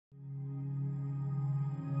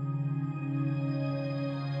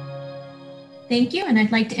Thank you, and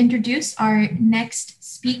I'd like to introduce our next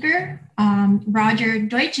speaker. Roger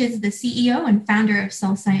Deutsch is the CEO and founder of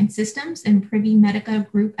Cell Science Systems and Privy Medica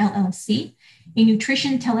Group LLC, a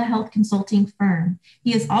nutrition telehealth consulting firm.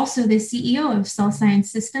 He is also the CEO of Cell Science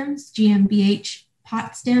Systems GmbH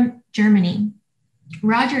Potsdam, Germany.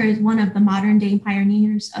 Roger is one of the modern day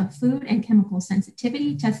pioneers of food and chemical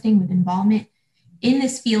sensitivity testing with involvement in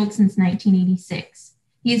this field since 1986.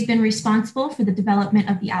 He has been responsible for the development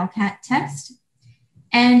of the Alcat Test,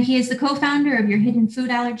 and he is the co-founder of Your Hidden Food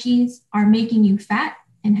Allergies Are Making You Fat,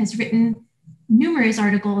 and has written numerous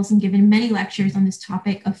articles and given many lectures on this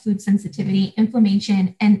topic of food sensitivity,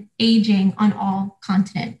 inflammation, and aging on all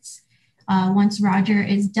continents. Once Roger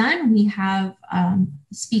is done, we have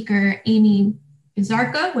speaker Amy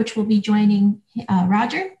Bizarka, which will be joining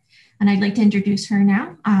Roger. And I'd like to introduce her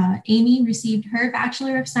now. Amy received her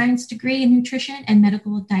Bachelor of Science degree in Nutrition and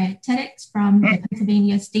Medical Dietetics from the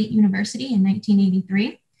Pennsylvania State University in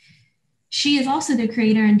 1983. She is also the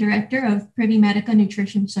creator and director of Privy Medica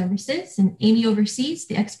Nutrition Services, and Amy oversees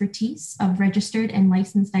the expertise of registered and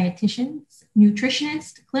licensed dietitians,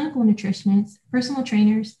 nutritionists, clinical nutritionists, personal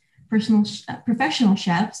trainers, professional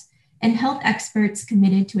chefs, and health experts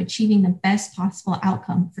committed to achieving the best possible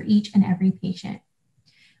outcome for each and every patient.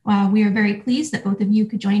 We are very pleased that both of you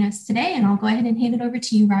could join us today, and I'll go ahead and hand it over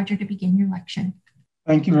to you, Roger, to begin your lecture.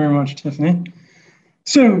 Thank you very much, Tiffany.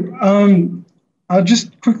 So I'll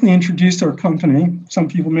just quickly introduce our company. Some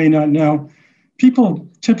people may not know. People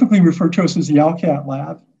typically refer to us as the Alcat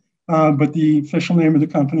Lab, but the official name of the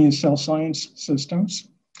company is Cell Science Systems.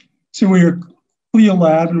 So we are CLIA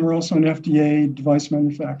Lab, and we're also an FDA device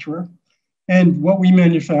manufacturer. And what we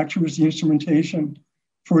manufacture is the instrumentation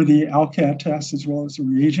for the Alcat test as well as the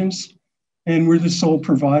reagents. And we're the sole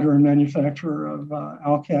provider and manufacturer of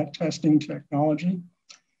Alcat testing technology.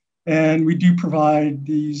 And we do provide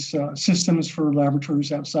these systems for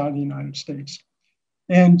laboratories outside the United States.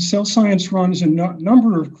 And Cell Science runs a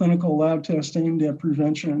number of clinical lab tests aimed at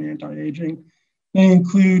prevention and anti-aging. They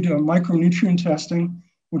include micronutrient testing,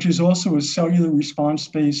 which is also a cellular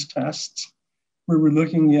response-based test, where we're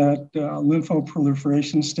looking at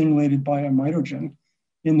lymphoproliferation stimulated by a mitogen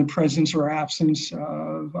in the presence or absence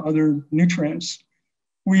of other nutrients.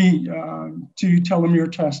 We do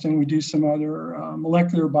telomere testing. We do some other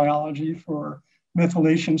molecular biology for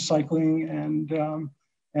methylation cycling and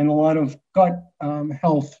a lot of gut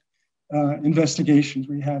health investigations.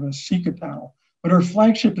 We have a SICA panel. But our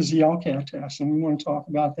flagship is the Alcat test, and we want to talk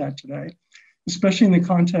about that today, especially in the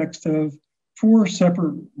context of 4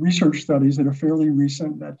 separate research studies that are fairly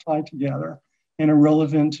recent that tie together and are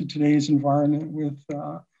relevant to today's environment with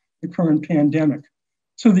the current pandemic.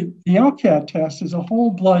 So the Alcat test is a whole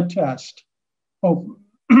blood test. Oh,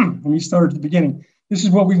 let me start at the beginning. This is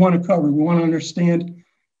what we want to cover. We want to understand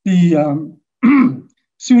the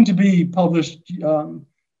soon to be published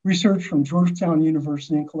research from Georgetown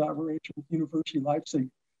University in collaboration with University of Leipzig,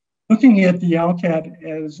 looking at the Alcat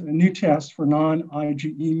as a new test for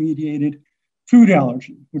non-IgE mediated food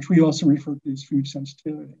allergy, which we also refer to as food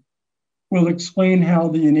sensitivity. We'll explain how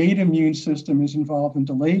the innate immune system is involved in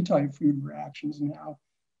delayed type food reactions and how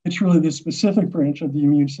it's really the specific branch of the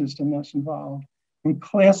immune system that's involved in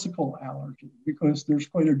classical allergy, because there's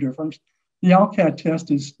quite a difference. The Alcat test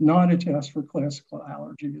is not a test for classical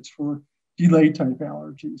allergy, it's for delayed type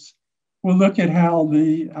allergies. We'll look at how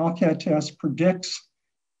the Alcat test predicts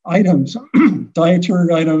items,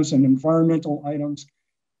 dietary items and environmental items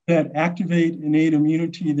that activate innate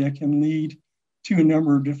immunity that can lead to a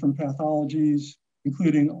number of different pathologies,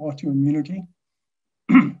 including autoimmunity.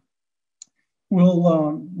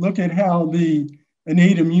 We'll look at how the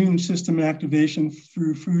innate immune system activation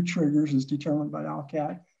through food triggers as determined by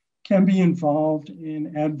Alcat can be involved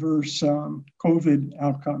in adverse COVID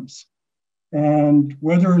outcomes, and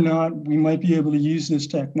whether or not we might be able to use this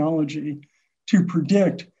technology to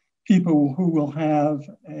predict people who will have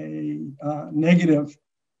a negative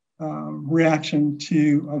reaction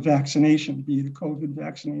to a vaccination, be it a COVID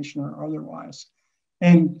vaccination or otherwise.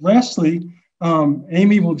 And lastly,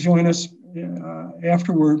 Amy will join us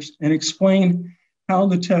afterwards and explain how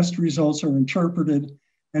the test results are interpreted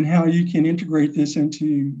and how you can integrate this into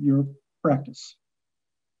your practice.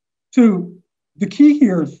 So the key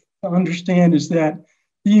here to understand is that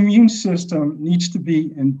the immune system needs to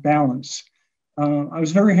be in balance. I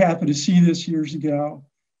was very happy to see this years ago.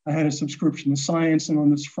 I had a subscription to Science, and on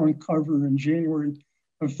this front cover in January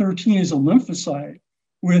of 13 is a lymphocyte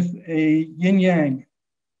with a yin-yang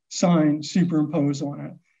sign superimposed on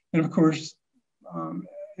it. And of course,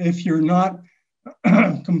 if you're not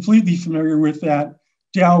completely familiar with that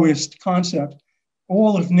Taoist concept,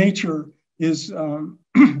 all of nature is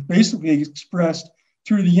basically expressed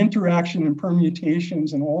through the interaction and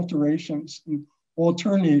permutations and alterations and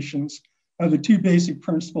alternations of the two basic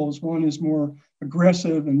principles. One is more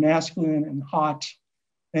aggressive and masculine and hot,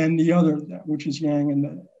 and the other, which is yang and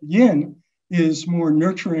the yin, is more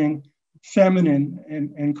nurturing, feminine,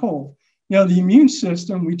 and cold. Now, the immune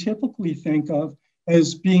system we typically think of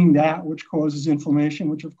as being that which causes inflammation,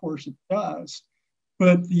 which of course it does.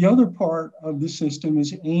 But the other part of the system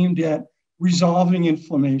is aimed at resolving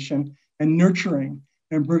inflammation and nurturing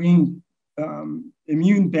and bringing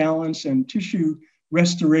immune balance and tissue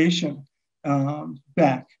restoration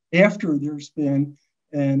back after there's been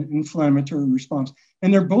an inflammatory response.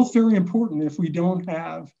 And they're both very important. If we don't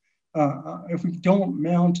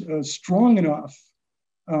mount a strong enough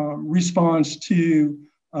response to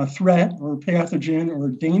a threat or a pathogen or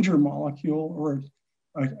a danger molecule or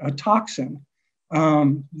a toxin,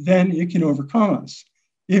 then it can overcome us.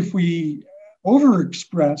 If we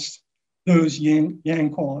overexpress those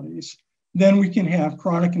yang qualities, then we can have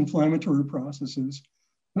chronic inflammatory processes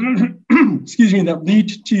excuse me, that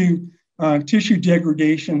lead to tissue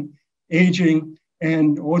degradation, aging,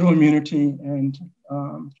 and autoimmunity, and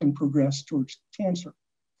can progress towards cancer.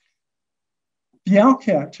 The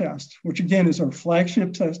Alcat test, which again is our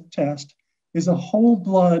flagship test, is a whole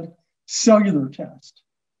blood cellular test.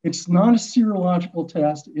 It's not a serological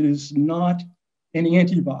test. It is not an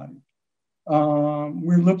antibody.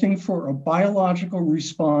 We're looking for a biological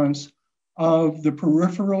response of the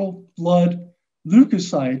peripheral blood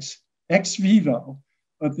leukocytes ex vivo,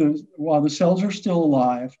 but while the cells are still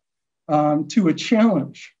alive, to a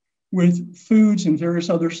challenge with foods and various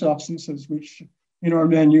other substances, which in our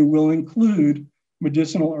menu will include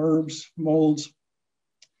medicinal herbs, molds,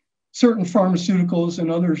 certain pharmaceuticals,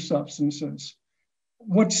 and other substances.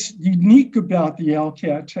 What's unique about the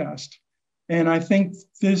Alcat test, and I think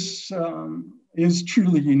this is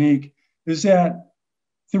truly unique, is that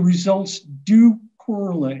the results do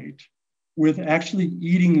correlate with actually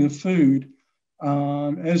eating the food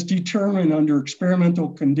as determined under experimental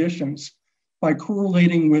conditions by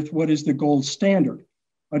correlating with what is the gold standard,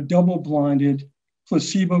 a double-blinded,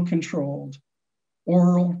 placebo-controlled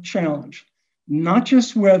oral challenge. Not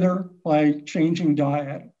just whether by changing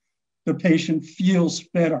diet the patient feels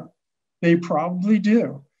better. They probably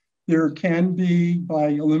do. There can be, by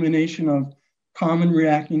elimination of common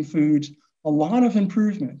reacting foods, a lot of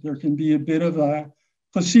improvement. There can be a bit of a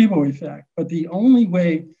placebo effect, but the only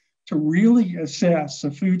way to really assess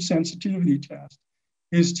a food sensitivity test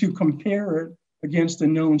is to compare it against a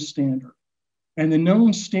known standard. And the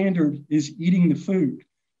known standard is eating the food,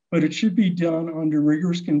 but it should be done under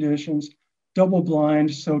rigorous conditions, double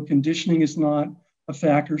blind, so conditioning is not a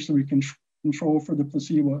factor, so we can control for the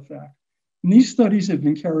placebo effect. And these studies have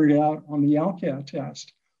been carried out on the Alcat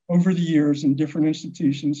test over the years in different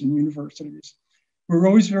institutions and universities. We're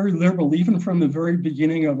always very liberal, even from the very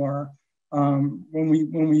beginning of our, when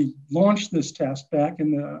we launched this test back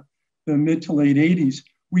in the mid to late 80s,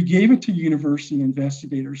 we gave it to university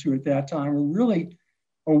investigators who at that time were really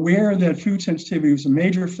aware that food sensitivity was a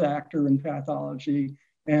major factor in pathology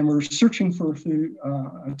and were searching for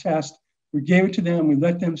a test. We gave it to them, we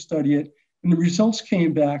let them study it, and the results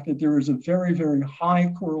came back that there was a very, very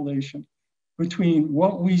high correlation between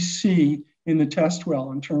what we see in the test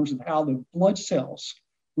well in terms of how the blood cells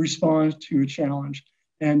respond to a challenge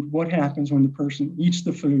and what happens when the person eats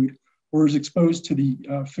the food or is exposed to the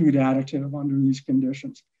food additive under these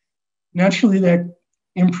conditions. Naturally, that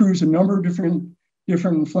improves a number of different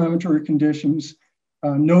inflammatory conditions,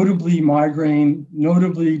 notably migraine,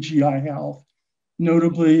 notably GI health,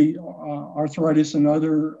 notably arthritis and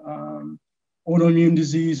other autoimmune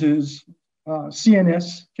diseases,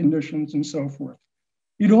 CNS conditions, and so forth.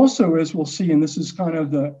 It also, as we'll see, and this is kind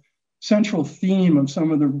of the central theme of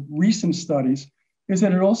some of the recent studies, is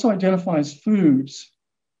that it also identifies foods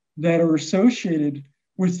that are associated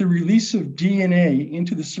with the release of DNA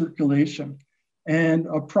into the circulation and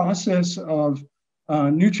a process of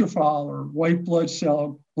neutrophil or white blood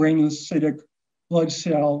cell, granulocytic blood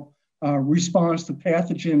cell response to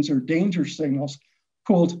pathogens or danger signals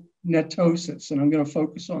called netosis. And I'm going to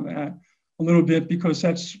focus on that a little bit because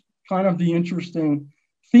that's kind of the interesting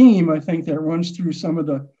theme, I think, that runs through some of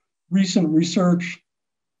the recent research.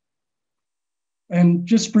 And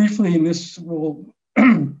just briefly, and this will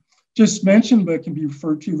just mention, but can be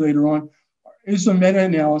referred to later on, is a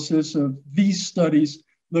meta-analysis of these studies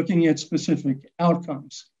looking at specific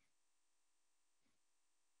outcomes.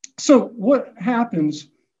 So what happens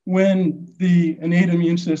when the innate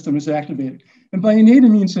immune system is activated? And by innate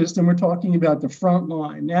immune system, we're talking about the front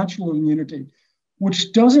line, natural immunity,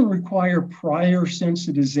 which doesn't require prior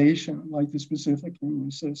sensitization like the specific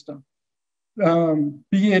immune system.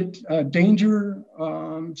 Be it a danger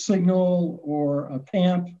signal or a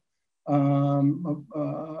PAMP,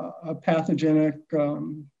 a pathogenic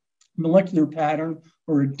molecular pattern,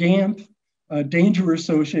 or a DAMP, a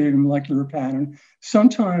danger-associated molecular pattern.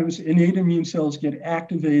 Sometimes innate immune cells get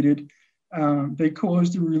activated. They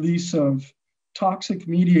cause the release of toxic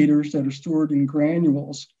mediators that are stored in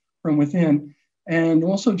granules from within, and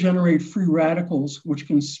also generate free radicals, which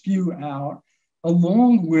can spew out,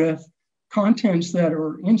 along with contents that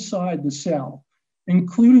are inside the cell,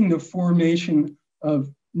 including the formation of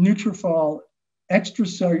neutrophil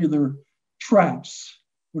extracellular traps,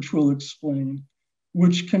 which we'll explain,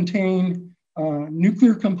 which contain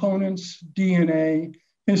nuclear components, DNA,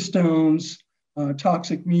 histones,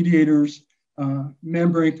 toxic mediators,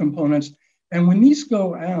 membrane components. And when these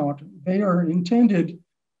go out, they are intended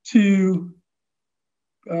to,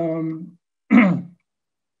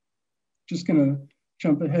 just gonna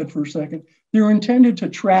jump ahead for a second. They're intended to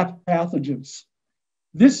trap pathogens.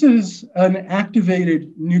 This is an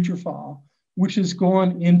activated neutrophil, which has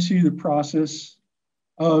gone into the process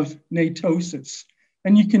of natosis.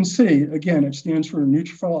 And you can see, again, it stands for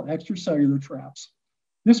neutrophil extracellular traps.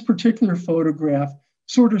 This particular photograph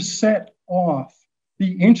sort of set off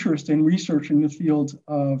the interest in research in the field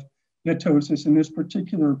of natosis in this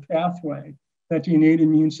particular pathway that the innate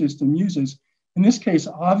immune system uses. In this case,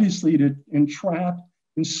 obviously to entrap,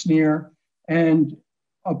 ensnare, and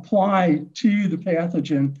apply to the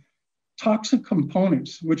pathogen toxic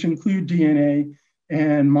components, which include DNA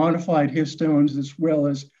and modified histones, as well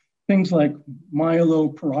as things like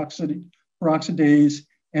myeloperoxidase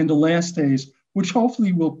and elastase, which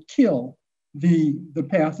hopefully will kill the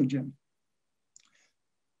pathogen.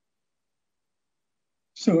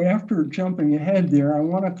 So after jumping ahead there, I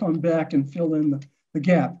want to come back and fill in the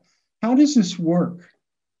gap. How does this work?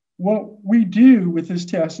 What we do with this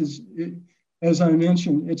test is, as I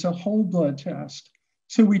mentioned, it's a whole blood test.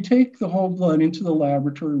 So we take the whole blood into the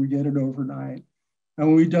laboratory, we get it overnight,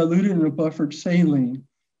 and we dilute it in a buffered saline,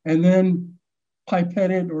 and then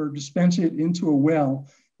pipette it or dispense it into a well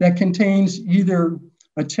that contains either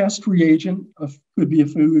a test reagent, could be a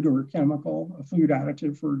food or a chemical, a food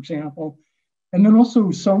additive, for example. And then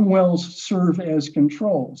also some wells serve as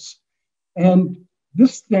controls. And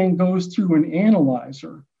this thing goes through an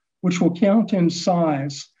analyzer, which will count in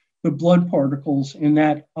size the blood particles in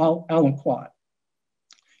that aliquot.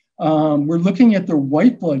 We're looking at the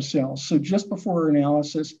white blood cells. So just before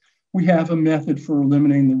analysis, we have a method for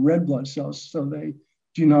eliminating the red blood cells so they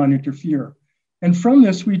do not interfere. And from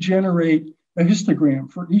this, we generate a histogram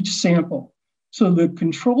for each sample. So the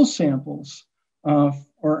control samples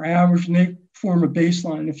are average and they form a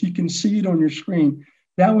baseline. If you can see it on your screen,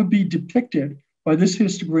 that would be depicted by this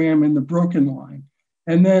histogram in the broken line.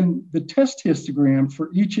 And then the test histogram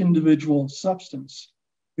for each individual substance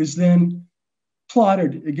is then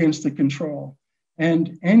plotted against the control.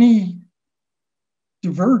 And any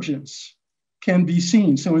divergence can be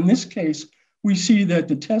seen. So in this case, we see that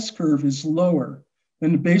the test curve is lower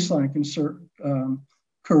than the baseline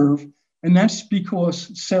curve. And that's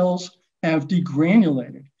because cells have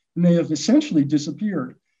degranulated and they have essentially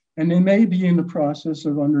disappeared. And they may be in the process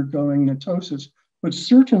of undergoing natosis, but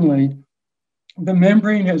certainly the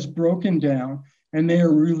membrane has broken down and they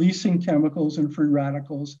are releasing chemicals and free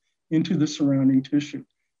radicals into the surrounding tissue.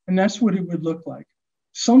 And that's what it would look like.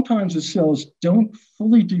 Sometimes the cells don't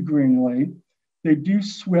fully degranulate. They do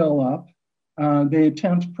swell up. They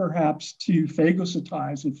attempt perhaps to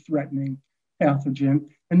phagocytize a threatening pathogen,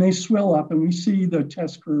 and they swell up, and we see the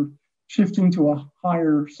test curve shifting to a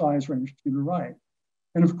higher size range to the right.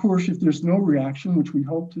 And of course, if there's no reaction, which we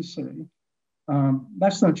hope to see,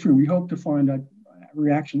 that's not true. We hope to find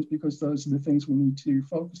reactions because those are the things we need to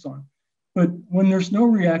focus on. But when there's no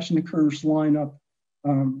reaction, the curves line up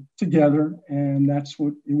together, and that's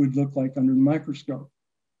what it would look like under the microscope.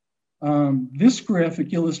 This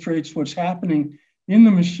graphic illustrates what's happening in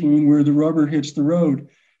the machine where the rubber hits the road.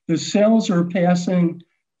 The cells are passing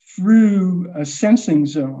through a sensing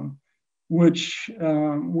zone, which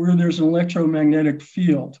where there's an electromagnetic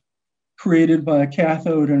field created by a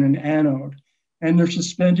cathode and an anode. And they're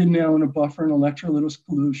suspended now in a buffer and electrolytic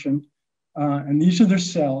solution. And these are their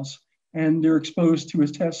cells, and they're exposed to a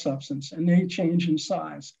test substance, and they change in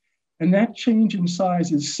size. And that change in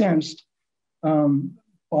size is sensed by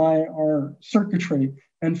our circuitry.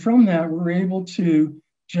 And from that, we're able to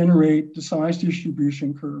generate the size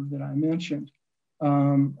distribution curve that I mentioned.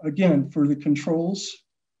 Again, for the controls,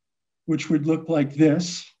 which would look like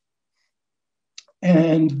this,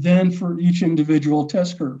 and then for each individual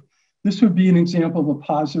test curve. This would be an example of a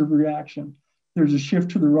positive reaction. There's a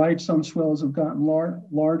shift to the right. Some swells have gotten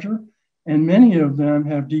larger, and many of them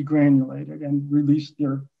have degranulated and released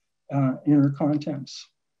their inner contents.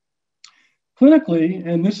 Clinically,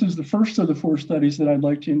 and this is the first of the 4 studies that I'd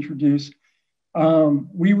like to introduce,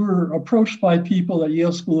 we were approached by people at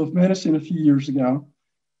Yale School of Medicine a few years ago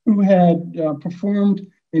who had performed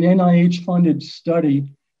an NIH-funded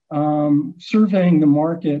study surveying the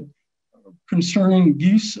market concerning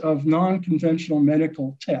use of non-conventional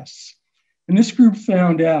medical tests. And this group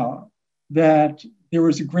found out that there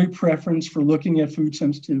was a great preference for looking at food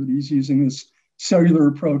sensitivities using this cellular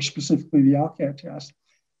approach, specifically the Alcat test.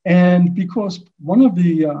 And because one of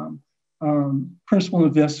the principal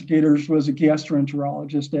investigators was a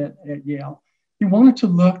gastroenterologist at Yale, he wanted to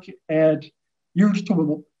look at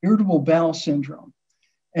irritable bowel syndrome.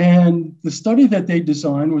 And the study that they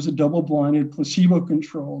designed was a double-blinded,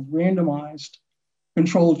 placebo-controlled, randomized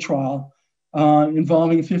controlled trial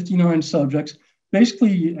involving 59 subjects,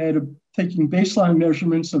 basically taking baseline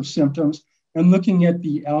measurements of symptoms and looking at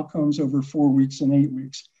the outcomes over 4 weeks and 8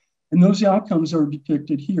 weeks. And those outcomes are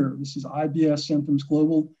depicted here. This is IBS symptoms,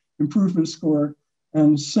 global improvement score,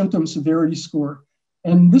 and symptom severity score.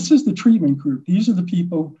 And this is the treatment group. These are the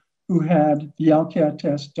people who had the Alcat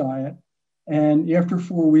test diet. And after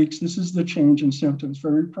 4 weeks, this is the change in symptoms,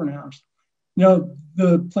 very pronounced. Now,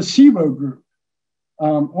 the placebo group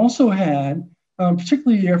also had,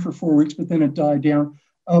 particularly after 4 weeks, but then it died down,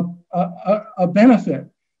 a benefit.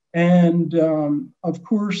 And of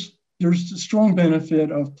course, there's a strong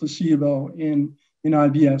benefit of placebo in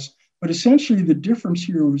IBS, but essentially the difference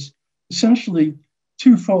here was essentially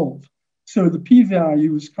twofold. So the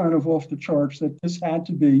p-value was kind of off the charts that this had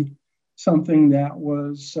to be something that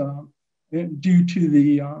was due to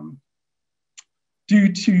the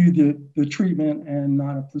treatment and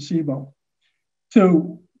not a placebo.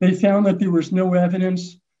 So they found that there was no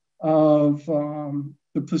evidence of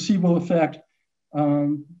the placebo effect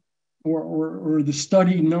or the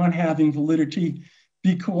study not having validity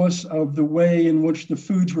because of the way in which the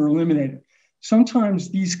foods were eliminated. Sometimes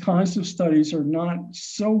these kinds of studies are not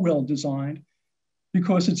so well designed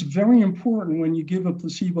because it's very important when you give a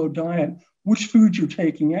placebo diet, which foods you're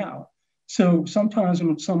taking out. So sometimes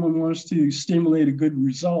when someone wants to stimulate a good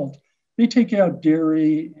result, they take out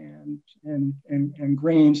dairy and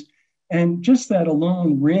grains, and just that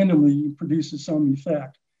alone randomly produces some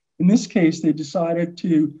effect. In this case, they decided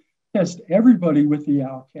to test everybody with the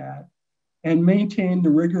Alcat and maintain the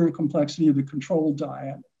rigor and complexity of the controlled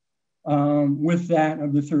diet with that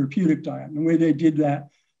of the therapeutic diet. And the way they did that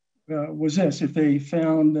was this: if they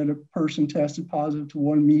found that a person tested positive to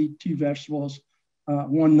 1 meat, 2 vegetables,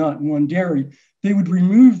 1 nut, and 1 dairy, they would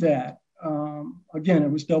remove that. Again,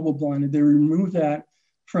 it was double-blinded. They would remove that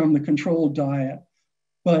from the controlled diet,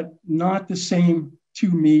 but not the same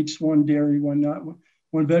 2 meats, 1 dairy, 1 nut,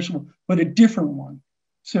 1 vegetable, but a different one,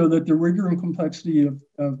 so that the rigor and complexity of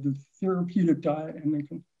the therapeutic diet and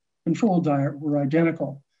the controlled diet were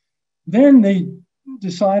identical. Then they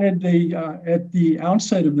decided at the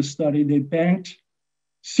outset of the study, they banked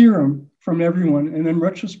serum from everyone and then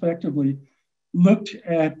retrospectively looked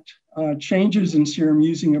at changes in serum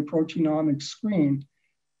using a proteinomic screen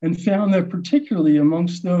and found that particularly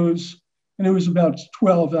amongst those, and it was about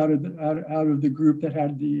 12 out of the group that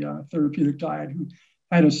had the therapeutic diet who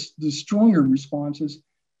had the stronger responses,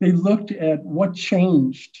 they looked at what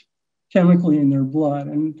changed chemically in their blood.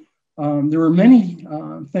 And there were many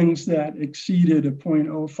things that exceeded a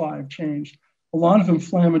 0.05 change. A lot of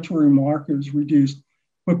inflammatory markers reduced,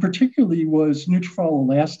 but particularly was neutrophil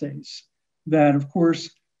elastase that, of course,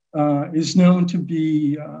 is known to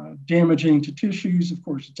be damaging to tissues. Of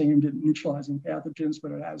course, it's aimed at neutralizing pathogens,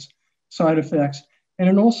 but it has side effects. And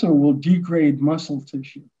it also will degrade muscle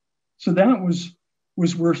tissue. So that was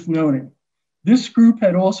worth noting. This group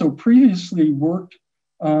had also previously worked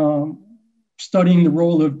studying the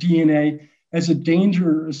role of DNA as a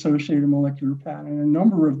danger-associated molecular pattern in a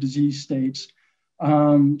number of disease states,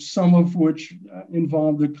 some of which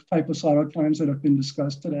involve the type of cytokines that have been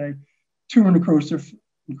discussed today, tumor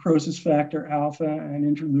necrosis factor alpha and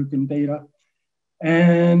interleukin beta.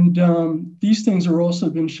 And these things are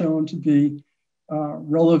also been shown to be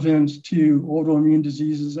relevant to autoimmune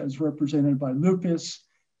diseases as represented by lupus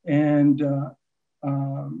and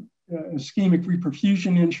ischemic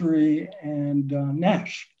reperfusion injury and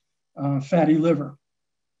NASH, fatty liver.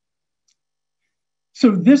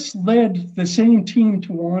 So this led the same team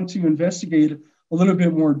to want to investigate a little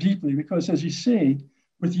bit more deeply because, as you see,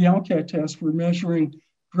 with the Alcat test, we're measuring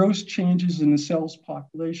gross changes in the cell's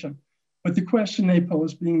population. But the question they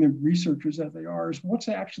pose, being the researchers that they are, is what's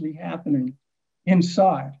actually happening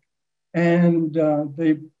inside? And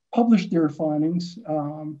they published their findings,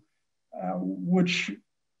 which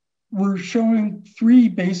were showing three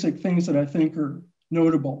basic things that I think are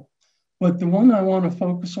notable. But the one I want to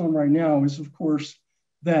focus on right now is, of course,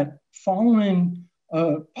 that following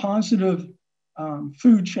a positive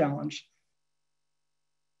food challenge,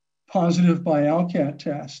 positive by Alcat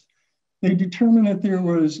test, they determined that there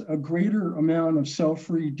was a greater amount of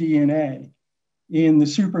cell-free DNA in the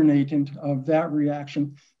supernatant of that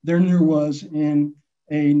reaction than there was in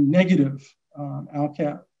a negative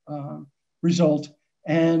Alcat result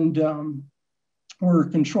and or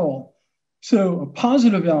control. So a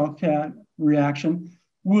positive Alcat reaction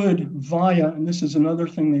would via, and this is another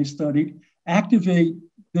thing they studied, activate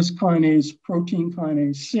this kinase, protein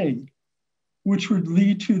kinase C, which would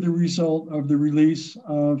lead to the result of the release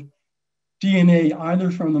of DNA either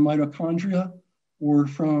from the mitochondria or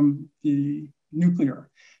from the nuclear.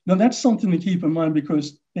 Now that's something to keep in mind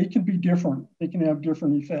because they can be different. They can have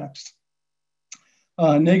different effects.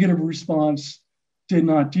 Negative response did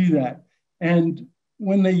not do that. And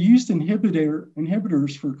when they used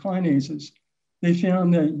inhibitors for kinases, they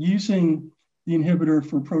found that using the inhibitor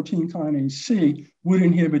for protein kinase C would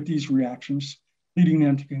inhibit these reactions, leading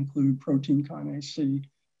them to conclude protein kinase C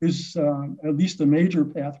is at least a major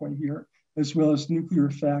pathway here, as well as nuclear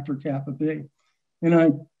factor kappa B. And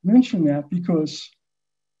I mention that because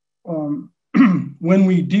when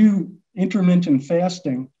we do intermittent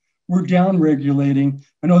fasting, we're downregulating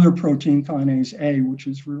another protein kinase A, which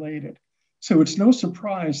is related. So it's no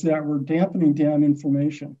surprise that we're dampening down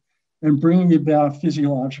inflammation and bringing about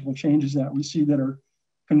physiological changes that we see that are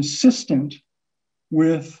consistent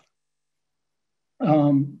with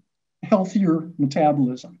healthier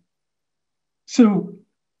metabolism. So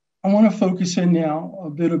I want to focus in now a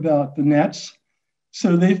bit about the NETs.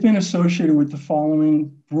 So they've been associated with the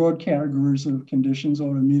following broad categories of conditions: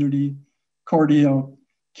 autoimmunity, cardio,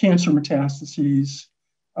 cancer metastases,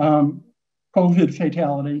 COVID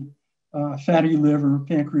fatality, fatty liver,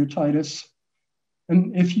 pancreatitis.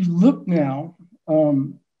 And if you look now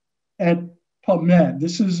at PubMed,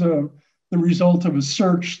 this is the result of a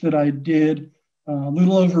search that I did a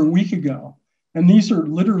little over a week ago. And these are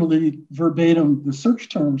literally verbatim the search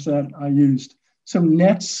terms that I used. So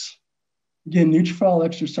NETs, again, neutrophil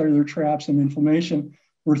extracellular traps and inflammation,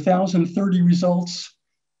 were 1,030 results.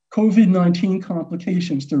 COVID-19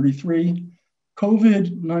 complications, 33.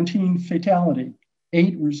 COVID-19 fatality,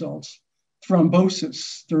 8 results.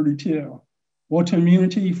 Thrombosis, 32.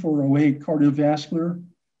 Autoimmunity, 408. Cardiovascular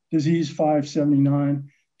disease, 579.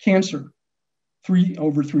 Cancer,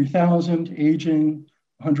 over 3,000. Aging,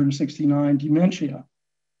 169. Dementia,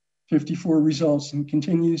 54 results, and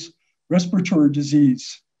continues. Respiratory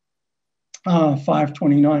disease,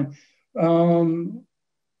 529.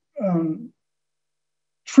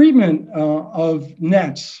 Treatment of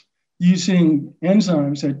NETs using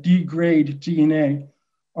enzymes that degrade DNA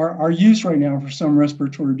are used right now for some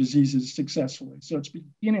respiratory diseases successfully. So it's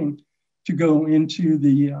beginning to go into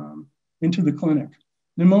the clinic.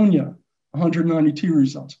 Pneumonia, 192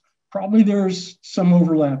 results. Probably there's some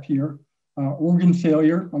overlap here. Organ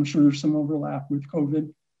failure, I'm sure there's some overlap with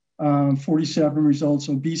COVID. 47 results.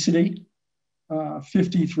 Obesity,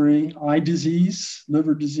 53. Eye disease,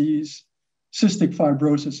 liver disease, cystic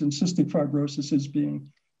fibrosis. And cystic fibrosis is being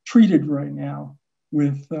treated right now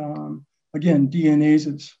with, again,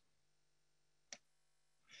 DNases.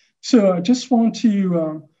 So I just want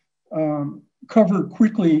to cover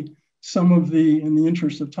quickly some of in the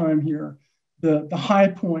interest of time here, the high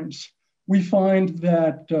points. We find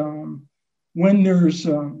that when there's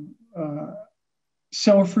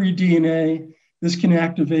cell-free DNA, this can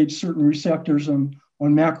activate certain receptors on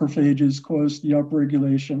macrophages, cause the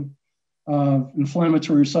upregulation of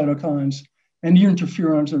inflammatory cytokines and the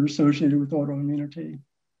interferons that are associated with autoimmunity.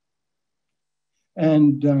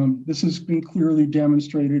 And this has been clearly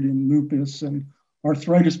demonstrated in lupus and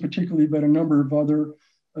arthritis particularly, but a number of other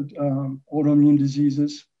autoimmune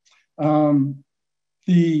diseases.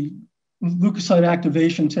 The leukocyte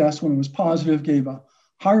activation test, when it was positive, gave a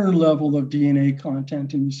higher level of DNA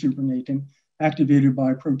content in the supernatant activated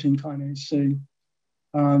by protein kinase C.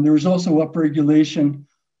 There was also upregulation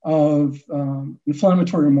of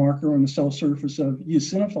inflammatory marker on the cell surface of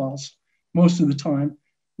eosinophils most of the time,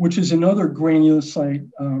 which is another granulocyte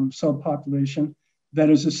subpopulation that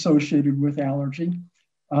is associated with allergy,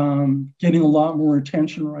 getting a lot more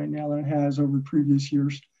attention right now than it has over previous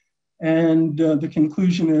years. And the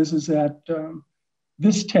conclusion is that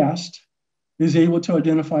this test is able to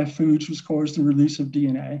identify foods which cause the release of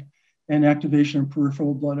DNA and activation of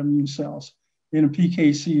peripheral blood immune cells in a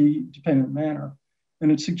PKC-dependent manner.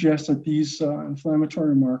 And it suggests that these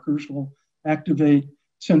inflammatory markers will activate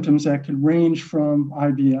symptoms that could range from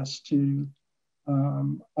IBS to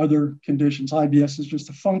other conditions. IBS is just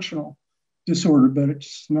a functional disorder, but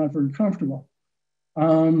it's not very comfortable.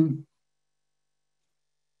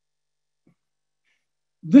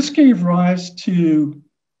 This gave rise to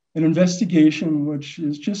an investigation which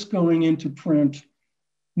is just going into print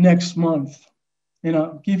next month. And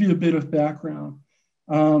I'll give you a bit of background.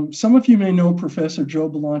 Some of you may know Professor Joe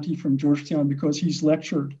Belanti from Georgetown because he's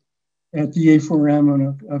lectured at the A4M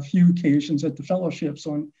on a few occasions at the fellowships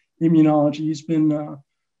on immunology. He's been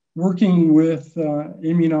working with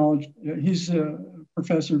immunology. He's a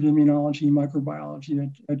professor of immunology and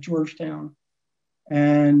microbiology at Georgetown.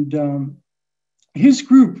 And his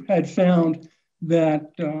group had found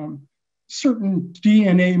that certain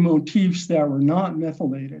DNA motifs that were not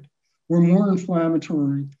methylated were more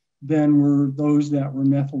inflammatory than were those that were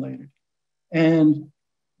methylated. And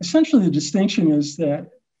essentially the distinction is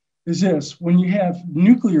this: when you have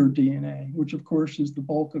nuclear DNA, which of course is the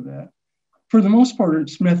bulk of that, for the most part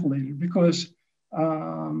it's methylated because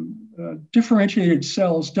differentiated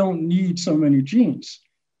cells don't need so many genes.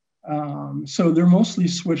 So they're mostly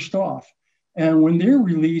switched off. And when they're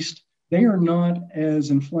released, they are not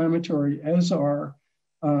as inflammatory as are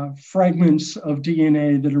fragments of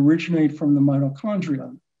DNA that originate from the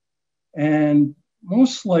mitochondria. And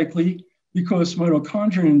most likely, because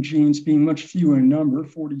mitochondrial genes being much fewer in number,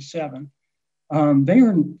 47, they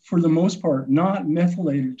are, for the most part, not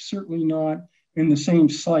methylated, certainly not in the same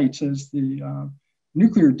sites as the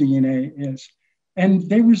nuclear DNA is. And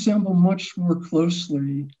they resemble much more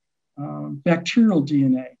closely bacterial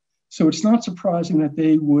DNA. So it's not surprising that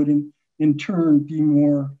they would, in turn, be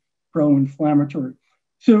more pro-inflammatory.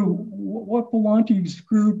 So what Belanti's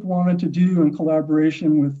group wanted to do in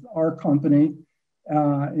collaboration with our company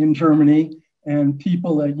in Germany and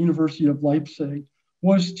people at University of Leipzig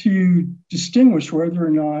was to distinguish whether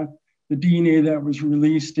or not the DNA that was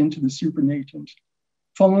released into the supernatant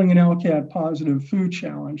following an Alcat positive food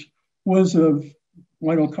challenge was of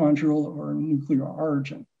mitochondrial or nuclear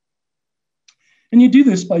origin. And you do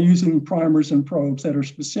this by using primers and probes that are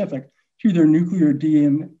specific to either nuclear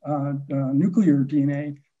DNA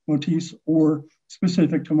motifs or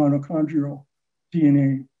specific to mitochondrial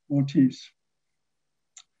DNA motifs.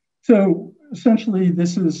 So essentially,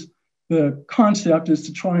 this is the concept, is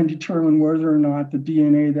to try and determine whether or not the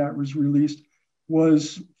DNA that was released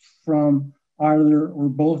was from either or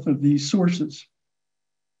both of these sources.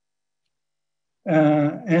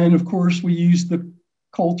 And of course, we use the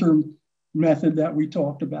Coulter method that we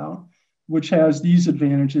talked about, which has these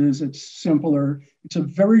advantages. It's simpler. It's a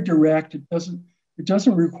very direct. It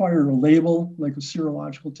doesn't require a label like a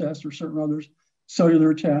serological test or certain others,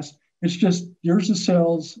 cellular tests. It's just, here's the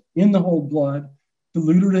cells in the whole blood,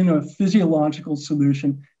 diluted in a physiological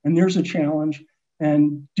solution, and there's a challenge.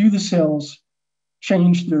 And do the cells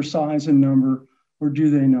change their size and number, or do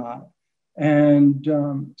they not? And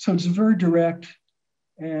so it's a very direct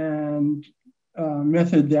and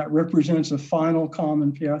method that represents a final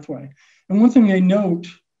common pathway. And one thing they note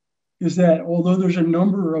is that although there's a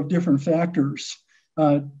number of different factors,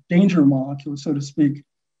 danger molecules, so to speak,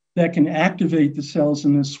 that can activate the cells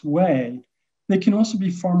in this way, they can also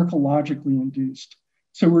be pharmacologically induced.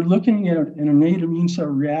 So we're looking at an innate immune cell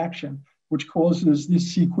reaction, which causes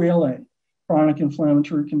this sequelae, chronic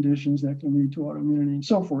inflammatory conditions that can lead to autoimmunity and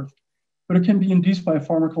so forth. But it can be induced by a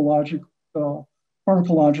pharmacological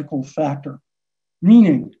factor.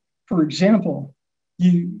 Meaning, for example,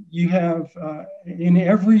 you have in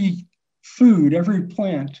every food, every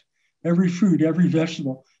plant, every fruit, every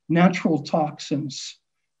vegetable, natural toxins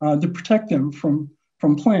that protect them from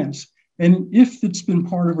plants. And if it's been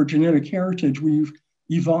part of our genetic heritage, we've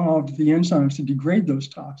evolved the enzymes to degrade those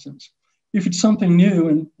toxins. If it's something new,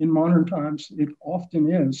 and in modern times it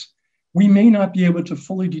often is, we may not be able to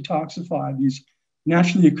fully detoxify these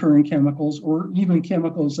naturally occurring chemicals or even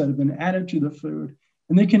chemicals that have been added to the food,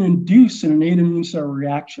 and they can induce an innate immune cell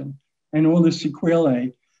reaction and all the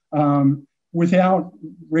sequelae without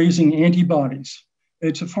raising antibodies.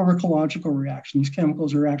 It's a pharmacological reaction. These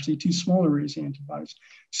chemicals are actually too small to raise antibodies.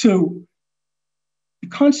 So the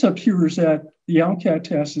concept here is that the Alcat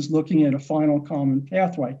test is looking at a final common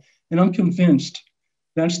pathway, and I'm convinced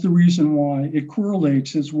that's the reason why it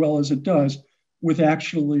correlates as well as it does with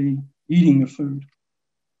actually eating the food.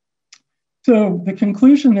 So the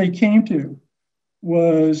conclusion they came to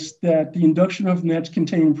was that the induction of NETs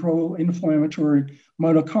containing pro-inflammatory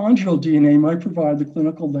mitochondrial DNA might provide the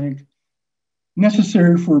clinical link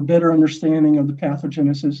necessary for a better understanding of the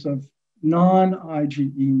pathogenesis of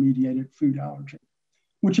non-IgE mediated food allergy.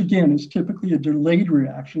 which again is typically a delayed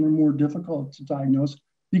reaction and more difficult to diagnose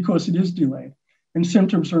because it is delayed, and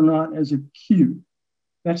symptoms are not as acute.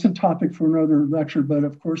 That's a topic for another lecture, but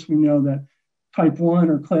of course we know that type 1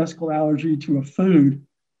 or classical allergy to a food,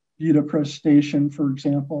 be it a crustacean, for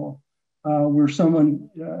example, where someone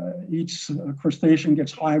eats a crustacean,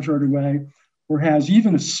 gets hives right away, or has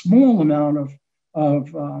even a small amount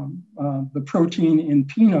of the protein in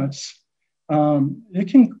peanuts, it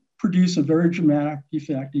can produce a very dramatic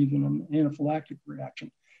effect, even an anaphylactic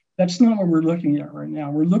reaction. That's not what we're looking at right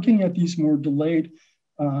now. We're looking at these more delayed,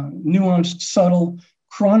 nuanced, subtle,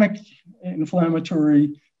 chronic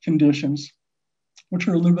inflammatory conditions, which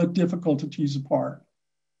are a little bit difficult to tease apart.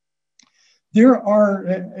 There are,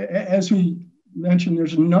 as we mentioned,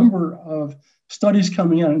 there's a number of studies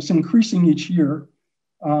coming out, and it's increasing each year,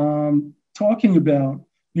 talking about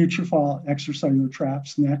neutrophil extracellular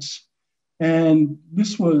traps, nets. And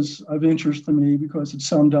this was of interest to me because it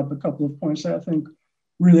summed up a couple of points that I think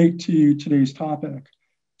relate to today's topic.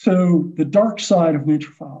 So the dark side of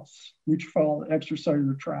neutrophil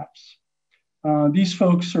extracellular traps. These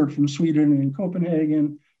folks are from Sweden and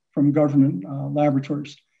Copenhagen, from government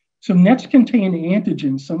laboratories. So nets contain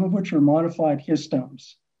antigens, some of which are modified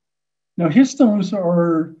histones. Now histones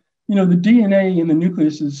are, the DNA in the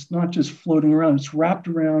nucleus is not just floating around, it's wrapped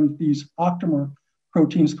around these octamer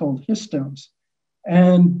proteins called histones.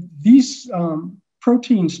 And these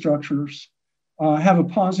protein structures have a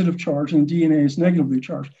positive charge and DNA is negatively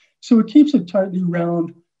charged. So it keeps it tightly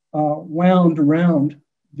wound around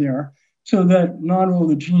there so that not all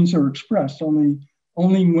the genes are expressed. Only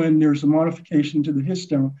when there's a modification to the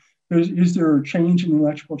histone is there a change in the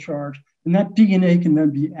electrical charge, and that DNA can then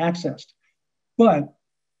be accessed. But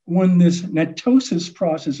when this netosis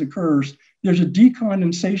process occurs, there's a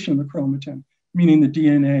decondensation of the chromatin, meaning the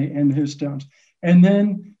DNA and the histones. And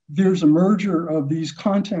then there's a merger of these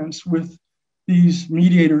contents with these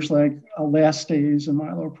mediators like elastase and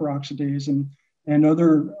myeloperoxidase and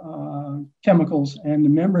other chemicals and the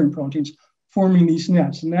membrane proteins forming these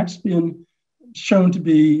nets. And that's been shown to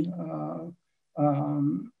be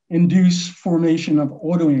induce formation of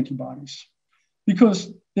autoantibodies,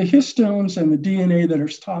 because the histones and the DNA that are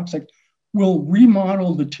toxic will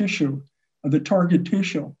remodel the tissue, the target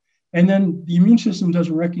tissue, and then the immune system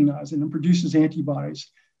doesn't recognize it and produces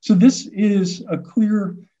antibodies. So this is a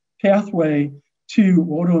clear pathway to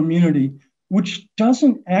autoimmunity, which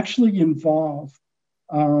doesn't actually involve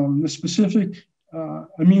the specific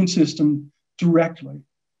immune system directly.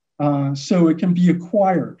 So it can be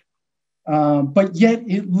acquired. But yet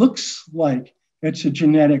it looks like it's a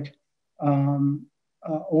genetic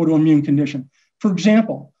autoimmune condition. For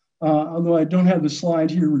example, although I don't have the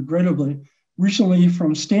slide here, regrettably, recently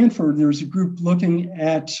from Stanford, there's a group looking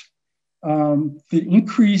at the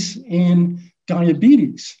increase in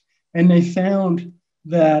diabetes. And they found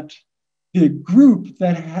that the group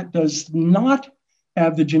that does not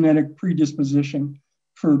have the genetic predisposition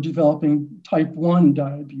for developing type 1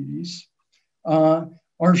 diabetes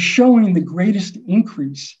are showing the greatest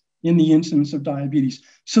increase in the incidence of diabetes.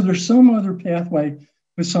 So there's some other pathway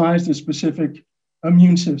besides the specific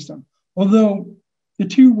immune system. Although the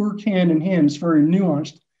two work hand in hand, it's very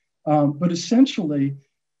nuanced, but essentially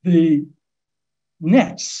the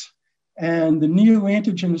nets and the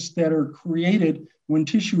neoantigens that are created when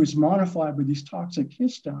tissue is modified with these toxic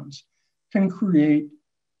histones can create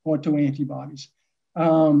autoantibodies.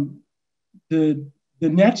 The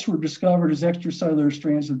nets were discovered as extracellular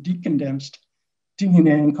strands of decondensed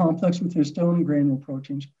DNA in complex with histone and granule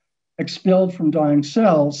proteins expelled from dying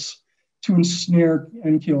cells to ensnare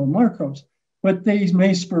and kill microbes. But they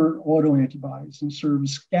may spur autoantibodies and serve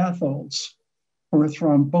as scaffolds for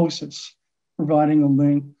thrombosis, providing a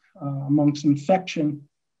link amongst infection,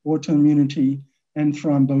 autoimmunity, and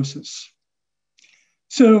thrombosis.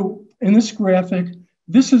 So in this graphic,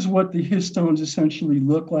 this is what the histones essentially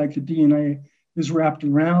look like. The DNA is wrapped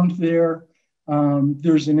around there.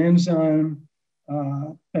 There's an enzyme,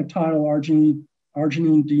 peptidyl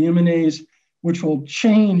arginine deaminase, which will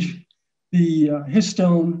change the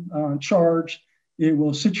histone charge. It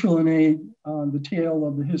will citrullinate the tail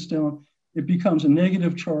of the histone. It becomes a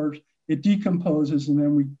negative charge. It decomposes, and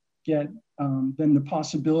then we get then the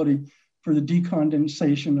possibility for the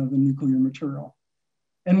decondensation of the nuclear material.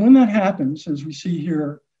 And when that happens, as we see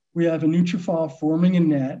here, we have a neutrophil forming a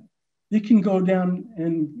net. It can go down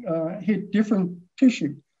and hit different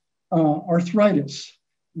tissue. Arthritis,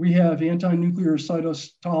 we have anti-nuclear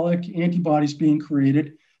cytostatic antibodies being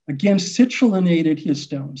created against citrullinated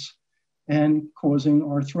histones and causing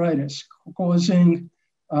arthritis, causing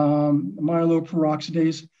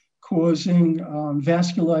myeloperoxidase, causing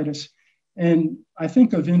vasculitis. And I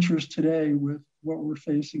think of interest today with what we're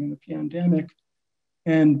facing in the pandemic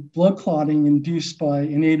and blood clotting induced by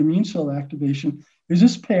innate immune cell activation is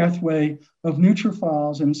this pathway of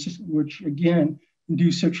neutrophils, and which again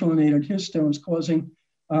induce citrullonated histones, causing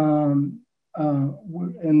in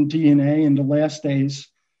DNA and elastase,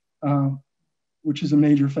 which is a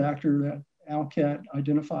major factor that Alcat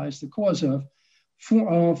identifies the cause of,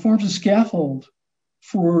 forms a scaffold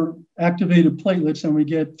for activated platelets, and we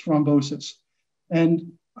get thrombosis.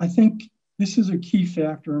 And I think this is a key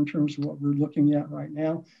factor in terms of what we're looking at right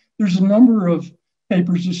now. There's a number of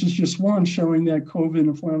papers, this is just one, showing that COVID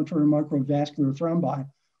inflammatory microvascular thrombi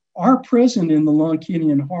are present in the lung, kidney,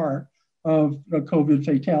 and heart of COVID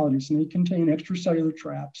fatalities, and they contain extracellular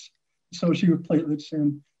traps associated with platelets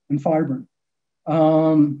and fibrin.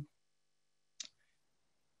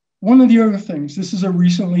 One of the other things, this is a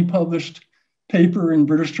recently published paper in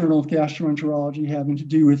British Journal of Gastroenterology having to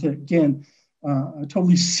do with, again, a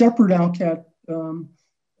totally separate Alcat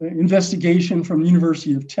investigation from the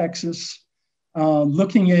University of Texas,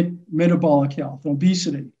 looking at metabolic health,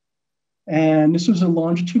 obesity. And this was a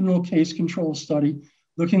longitudinal case control study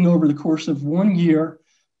looking over the course of 1 year,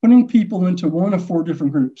 putting people into one of 4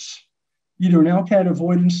 different groups, either an Alcat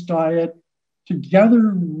avoidance diet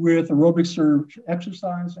together with aerobics or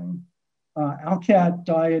exercising, Alcat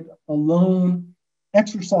diet alone,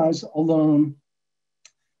 exercise alone,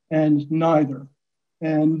 and neither.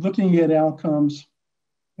 And looking at outcomes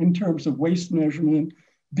in terms of waist measurement,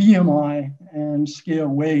 BMI, and scale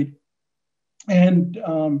weight. And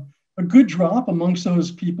a good drop amongst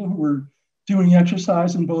those people who were doing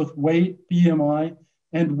exercise in both weight, BMI,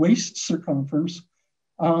 and waist circumference.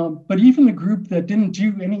 But even the group that didn't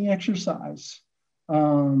do any exercise,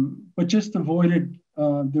 but just avoided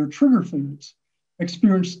their trigger foods,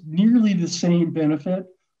 experienced nearly the same benefit,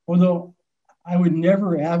 although I would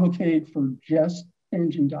never advocate for just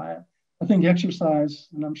changing diet. I think exercise,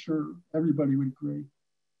 and I'm sure everybody would agree,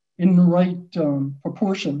 in the right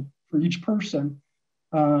proportion for each person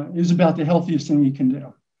is about the healthiest thing you can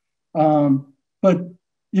do. But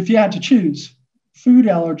if you had to choose food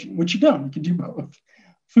allergy, which you don't, you can do both,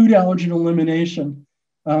 food allergen elimination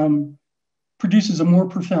produces a more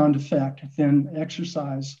profound effect than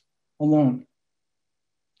exercise alone.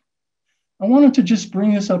 I wanted to just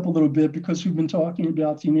bring this up a little bit because we've been talking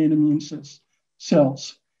about the innate immune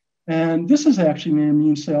cells. And this is actually an innate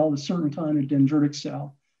immune cell, a certain kind of dendritic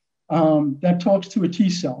cell that talks to a T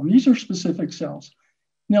cell. And these are specific cells.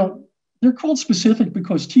 Now, they're called specific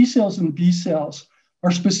because T cells and B cells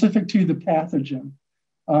are specific to the pathogen.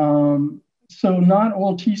 So not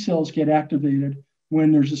all T cells get activated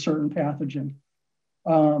when there's a certain pathogen.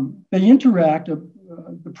 They interact,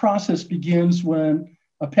 the process begins when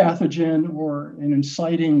a pathogen or an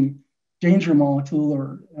inciting danger molecule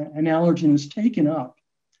or an allergen is taken up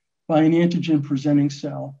by an antigen presenting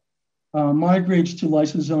cell, migrates to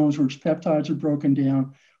lysosomes where its peptides are broken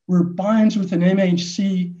down, where it binds with an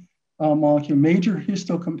MHC molecule, major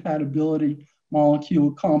histocompatibility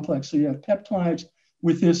molecule complex. So you have peptides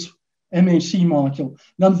with this MHC molecule.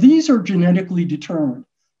 Now, these are genetically determined,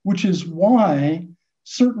 which is why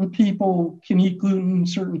certain people can eat gluten,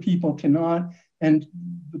 certain people cannot, and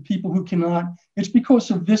the people who cannot, it's because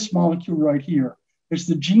of this molecule right here. It's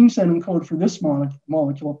the genes that encode for this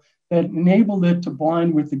molecule that enable it to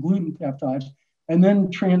bind with the gluten peptides and then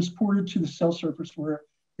transport it to the cell surface where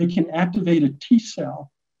it can activate a T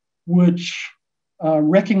cell, which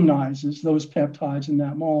recognizes those peptides in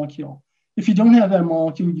that molecule. If you don't have that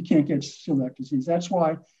molecule, you can't get celiac disease. That's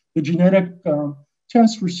why the genetic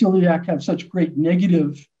tests for celiac have such great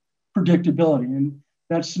negative predictability. And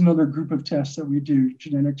that's another group of tests that we do,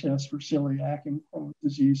 genetic tests for celiac and Crohn's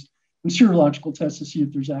disease, and serological tests to see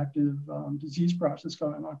if there's active disease process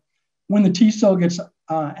going on. When the T cell gets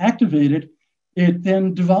activated, it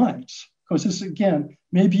then divides. Because this, again,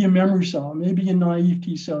 may be a memory cell, maybe a naive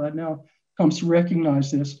T cell that now comes to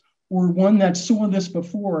recognize this, or one that saw this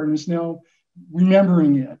before and is now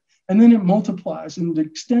remembering it. And then it multiplies, and the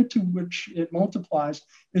extent to which it multiplies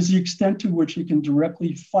is the extent to which it can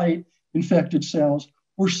directly fight infected cells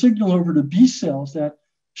or signal over to B cells that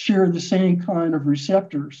share the same kind of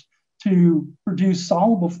receptors to produce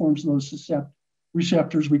soluble forms of those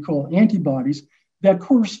receptors we call antibodies that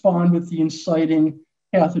correspond with the inciting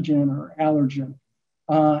pathogen or allergen.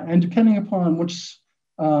 And depending upon which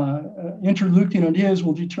interleukin it is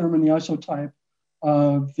will determine the isotype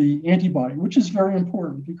of the antibody, which is very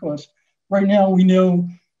important because right now we know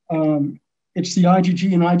it's the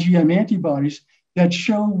IgG and IgM antibodies that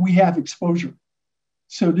show we have exposure.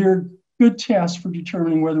 So they're good tests for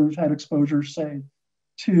determining whether we've had exposure, say,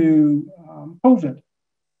 to COVID.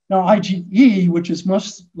 Now, IgE, which is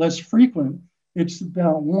much less frequent, it's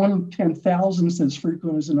about 1/10,000th as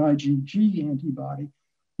frequent as an IgG antibody,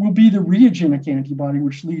 will be the reagenic antibody,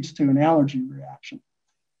 which leads to an allergy reaction.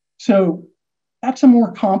 So that's a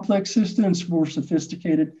more complex system, it's more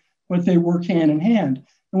sophisticated, but they work hand in hand.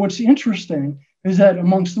 And what's interesting is that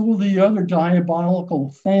amongst all the other diabolical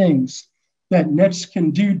things that NETs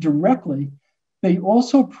can do directly, they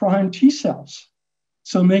also prime T cells.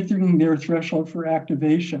 So making their threshold for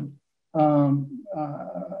activation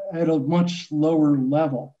at a much lower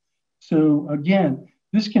level. So again,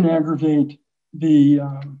 this can aggravate the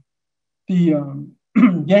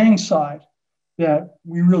yang side that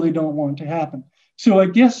we really don't want to happen. So I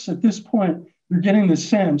guess at this point, you're getting the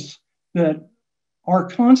sense that our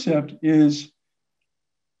concept is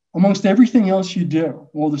amongst everything else you do,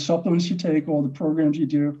 all the supplements you take, all the programs you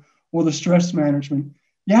do, all the stress management,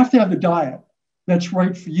 you have to have the diet that's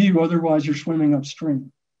right for you, otherwise you're swimming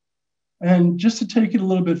upstream. And just to take it a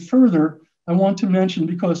little bit further, I want to mention,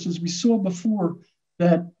 because as we saw before,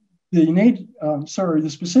 that the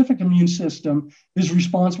specific immune system is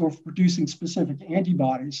responsible for producing specific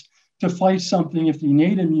antibodies to fight something if the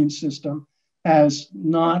innate immune system has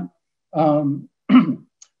not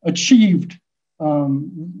achieved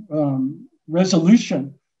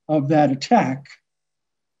resolution of that attack.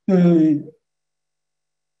 The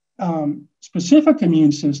specific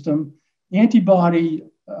immune system, antibody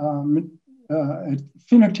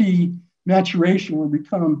affinity maturation will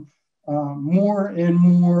become more and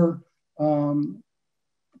more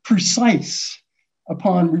precise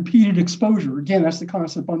upon repeated exposure. Again, that's the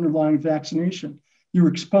concept underlying vaccination. You're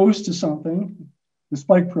exposed to something, the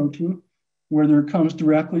spike protein, whether it comes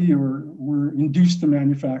directly or we're induced to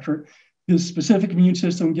manufacture it. The specific immune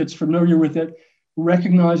system gets familiar with it,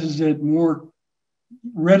 recognizes it more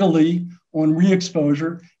readily on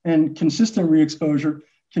re-exposure, and consistent re-exposure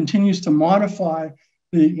continues to modify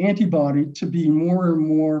the antibody to be more and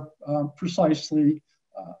more precisely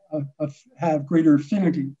have greater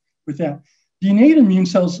affinity with that. The innate immune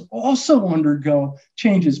cells also undergo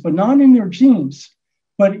changes, but not in their genes,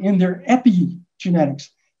 but in their epigenetics.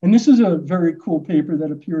 And this is a very cool paper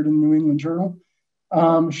that appeared in the New England Journal,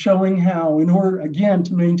 showing how, in order, again,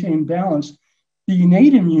 to maintain balance, the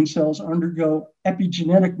innate immune cells undergo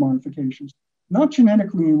epigenetic modifications, not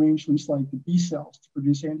genetic rearrangements like the B cells to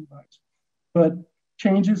produce antibodies, but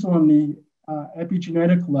changes on the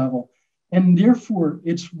epigenetic level. And therefore,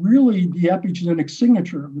 it's really the epigenetic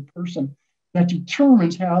signature of the person that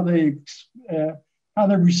determines how they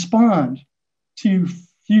respond to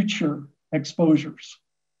future exposures.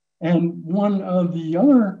 And one of the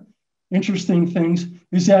other interesting things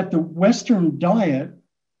is that the Western diet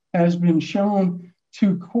has been shown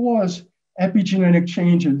to cause epigenetic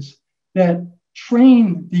changes that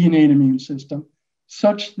train the innate immune system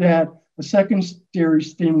such that a secondary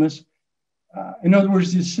stimulus, in other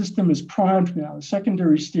words, the system is primed now. The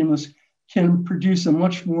secondary stimulus can produce a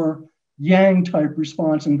much more yang type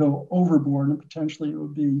response and go overboard, and potentially it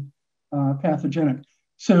would be pathogenic.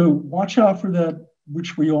 So watch out for that,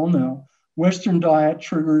 which we all know. Western diet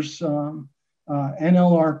triggers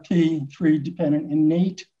NLRP3 dependent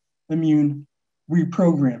innate immune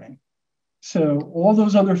reprogramming. So all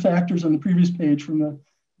those other factors on the previous page from the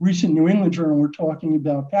recent New England Journal were talking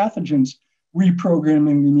about pathogens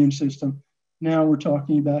reprogramming the immune system. Now we're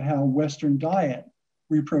talking about how Western diet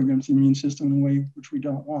reprograms the immune system in a way which we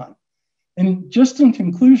don't want. And just in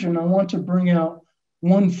conclusion, I want to bring out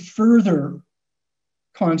one further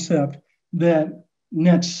concept that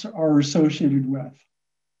NETs are associated with.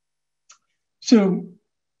 So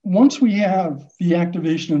once we have the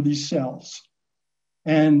activation of these cells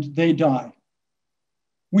and they die,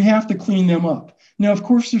 we have to clean them up. Now, of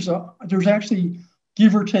course, there's actually,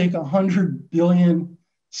 give or take, 100 billion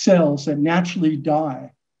cells that naturally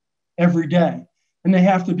die every day, and they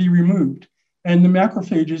have to be removed. And the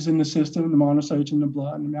macrophages in the system, the monocytes in the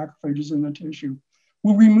blood, and the macrophages in the tissue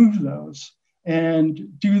will remove those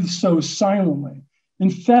and do so silently. In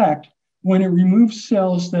fact, when it removes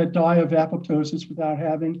cells that die of apoptosis without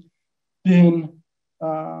having been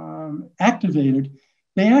activated,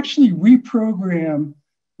 they actually reprogram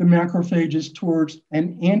the macrophages towards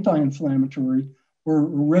an anti-inflammatory or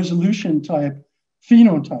resolution type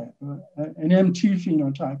phenotype, an M2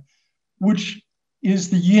 phenotype, which is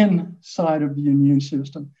the yin side of the immune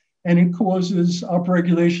system. And it causes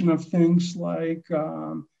upregulation of things like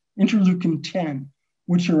interleukin 10,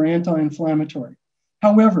 which are anti-inflammatory.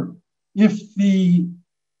 However, if the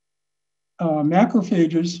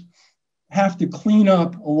macrophages have to clean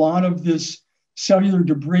up a lot of this cellular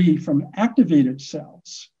debris from activated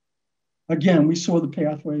cells, again, we saw the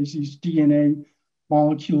pathways, these DNA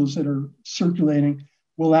molecules that are circulating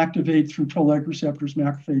will activate through toll-like receptors,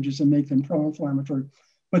 macrophages, and make them pro-inflammatory.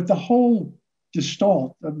 But the whole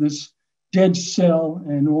gestalt of this dead cell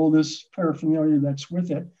and all this paraphernalia that's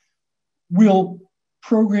with it will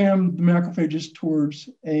program the macrophages towards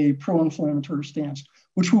a pro-inflammatory stance,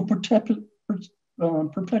 which will perpetuate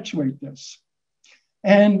this.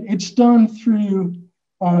 And it's done through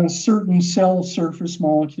certain cell surface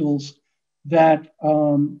molecules that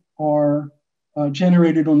are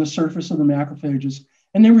generated on the surface of the macrophages.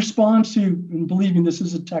 And they respond to, and believe me, this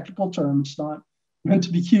is a technical term, it's not meant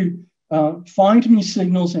to be cute, find me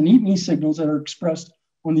signals and eat me signals that are expressed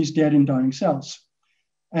on these dead and dying cells.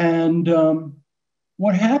 And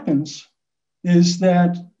what happens is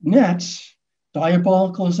that nets,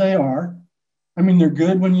 diabolical as they are, I mean, they're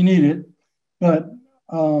good when you need it, but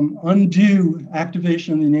undue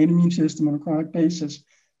activation of the innate immune system on a chronic basis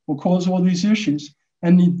will cause all these issues.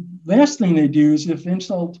 And the last thing they do is, if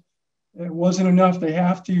insult wasn't enough, they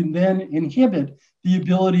have to then inhibit the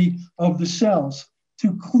ability of the cells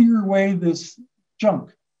to clear away this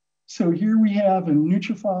junk. So here we have a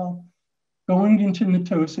neutrophil going into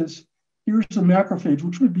mitosis. Here's a macrophage,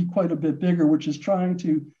 which would be quite a bit bigger, which is trying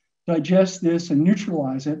to digest this and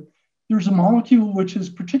neutralize it. There's a molecule which is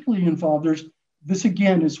particularly involved. This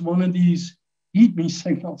again is one of these eat me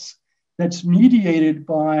signals that's mediated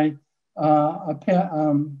by a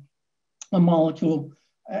molecule,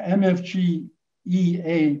 MFGEA,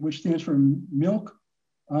 which stands for milk.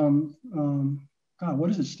 God, what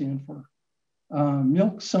does it stand for?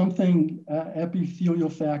 Milk something epithelial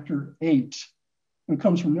factor 8. It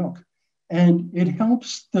comes from milk. And it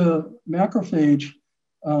helps the macrophage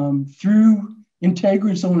through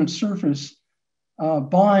integrins on its surface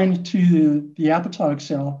bind to the apoptotic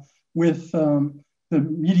cell with the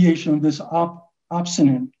mediation of this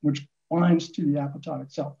opsinin, which binds to the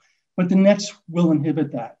apoptotic cell. But the nets will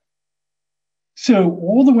inhibit that. So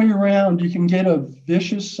all the way around, you can get a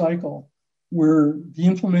vicious cycle where the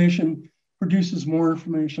inflammation produces more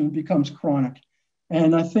inflammation and becomes chronic.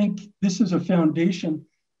 And I think this is a foundation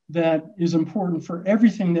that is important for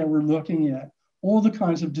everything that we're looking at, all the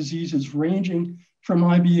kinds of diseases ranging from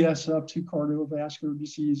IBS up to cardiovascular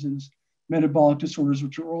diseases, metabolic disorders,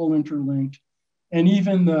 which are all interlinked, and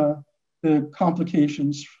even the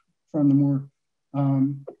complications from the more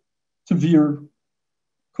severe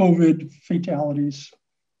COVID fatalities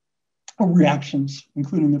or reactions,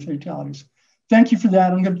 including the fatalities. Thank you for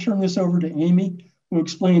that. I'm going to turn this over to Amy, who will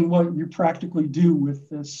explain what you practically do with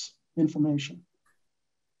this information.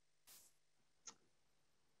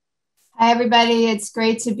 Hi, everybody. It's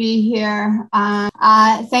great to be here.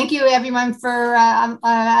 Thank you, everyone, for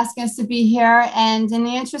asking us to be here. And in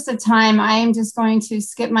the interest of time, I am just going to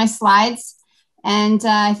skip my slides. And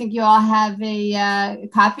I think you all have a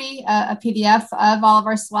copy, a PDF of all of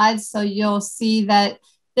our slides. So you'll see that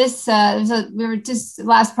this, the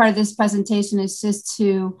last part of this presentation is just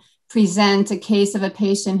to present a case of a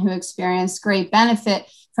patient who experienced great benefit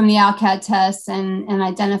from the Alcat test and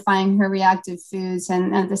identifying her reactive foods,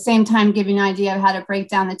 and at the same time giving an idea of how to break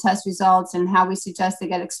down the test results and how we suggest they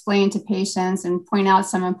get explained to patients and point out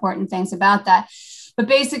some important things about that. But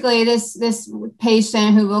basically, this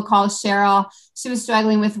patient, who we'll call Cheryl, she was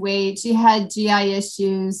struggling with weight. She had GI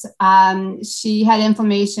issues. She had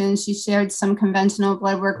inflammation. She shared some conventional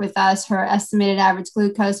blood work with us. Her estimated average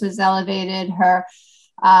glucose was elevated. Her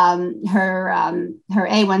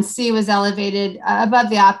A1C was elevated above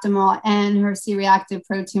the optimal, and her C-reactive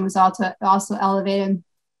protein was also elevated.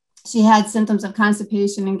 She had symptoms of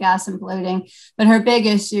constipation and gas and bloating, but her big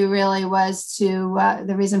issue really was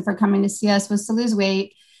the reason for coming to see us was to lose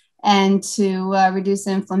weight and to reduce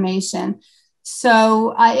inflammation.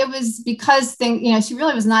 So it was because she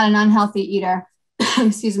really was not an unhealthy eater.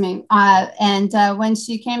 Excuse me. And when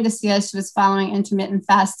she came to see us, she was following intermittent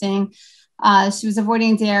fasting. She was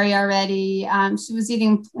avoiding dairy already. She was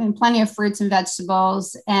eating plenty of fruits and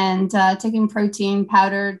vegetables and taking protein,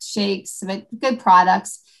 powdered shakes, but good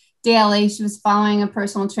products daily. She was following a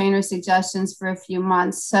personal trainer's suggestions for a few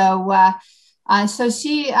months. So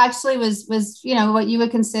she actually was what you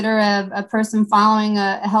would consider a person following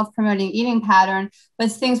a health promoting eating pattern,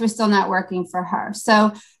 but things were still not working for her.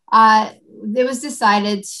 So it was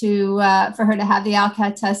decided for her to have the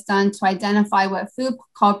Alcat test done to identify what food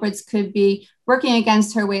culprits could be working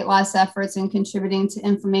against her weight loss efforts and contributing to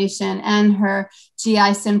inflammation and her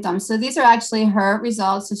GI symptoms. So these are actually her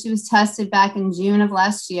results. So she was tested back in June of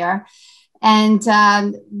last year. And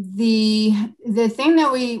one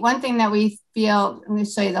thing that we feel, I'm going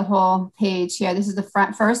to show you the whole page here. This is the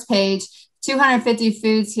first page, 250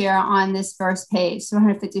 foods here on this first page,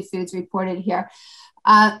 250 foods reported here.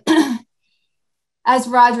 as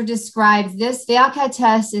Roger described, the Alcat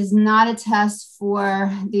test is not a test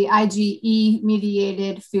for the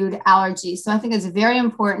IgE-mediated food allergy. So I think it's very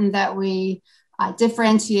important that we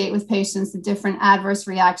differentiate with patients the different adverse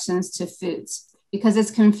reactions to foods, because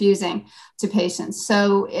it's confusing to patients.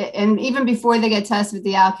 So, and even before they get tested with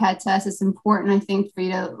the Alcat test, it's important, I think, for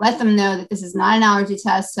you to let them know that this is not an allergy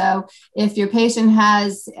test. So if your patient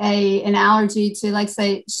has an allergy to, like,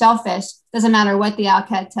 say, shellfish, doesn't matter what the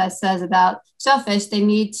Alcat test says about shellfish, they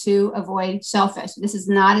need to avoid shellfish. This is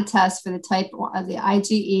not a test for the type of the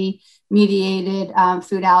IgE-mediated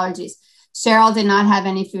food allergies. Cheryl did not have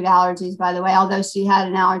any food allergies, by the way, although she had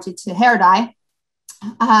an allergy to hair dye.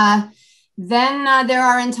 Then there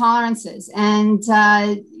are intolerances, and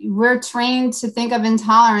we're trained to think of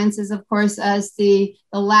intolerances, of course, as the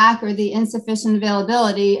lack or the insufficient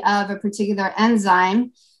availability of a particular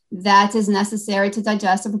enzyme that is necessary to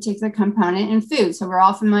digest a particular component in food. So we're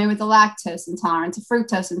all familiar with the lactose intolerance, the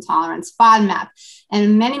fructose intolerance, FODMAP,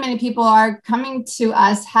 and many people are coming to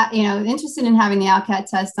us, interested in having the Alcat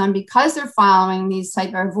test done because they're following these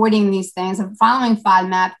or avoiding these things and following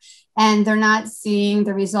FODMAP, and they're not seeing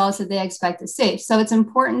the results that they expect to see. So it's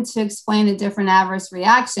important to explain the different adverse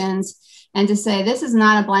reactions and to say, this is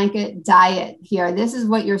not a blanket diet here. This is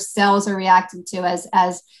what your cells are reacting to.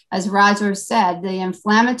 As Roger said, the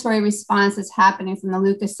inflammatory response is happening from the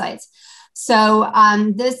leukocytes. So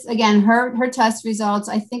this, again, her test results,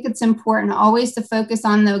 I think it's important always to focus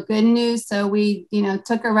on the good news. So we,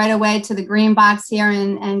 took her right away to the green box here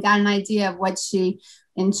and got an idea of what she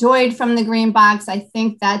enjoyed from the green box. I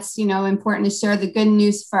think that's, important to share the good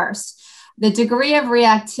news first. The degree of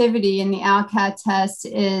reactivity in the Alcat test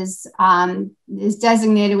is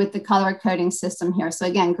designated with the color coding system here. So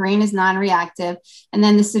again, green is non-reactive, and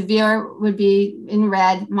then the severe would be in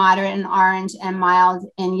red, moderate in orange, and mild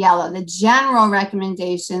in yellow. The general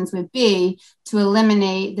recommendations would be to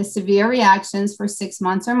eliminate the severe reactions for 6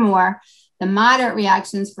 months or more, the moderate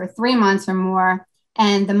reactions for 3 months or more,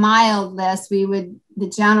 and the mild list, the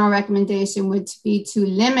general recommendation would be to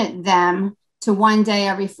limit them to 1 day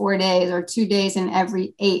every 4 days or 2 days in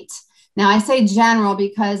every 8. Now, I say general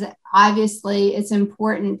because obviously it's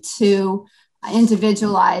important to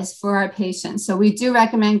individualize for our patients. So we do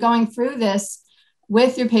recommend going through this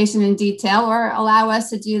with your patient in detail, or allow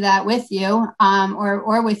us to do that with you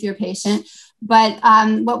or with your patient. But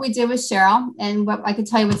what we did with Cheryl, and what I could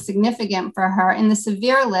tell you was significant for her, in the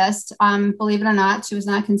severe list, believe it or not, she was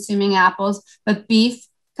not consuming apples, but beef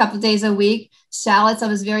a couple of days a week. Shallots, I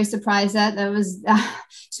was very surprised at.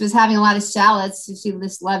 She was having a lot of shallots. She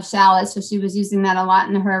just loved shallots, so she was using that a lot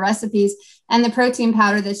in her recipes. And the protein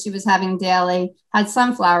powder that she was having daily had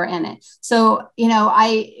sunflower in it. So,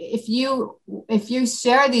 if you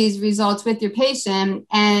share these results with your patient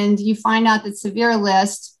and you find out that severe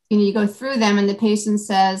list, you go through them and the patient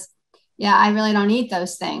says, yeah, I really don't eat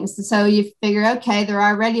those things. So you figure, okay, they're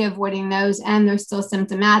already avoiding those and they're still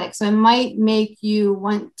symptomatic. So it might make you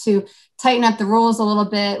want to tighten up the rules a little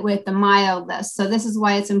bit with the mild list. So this is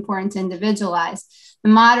why it's important to individualize. The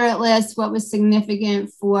moderate list, what was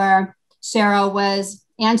significant for Cheryl was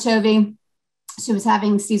anchovy. She was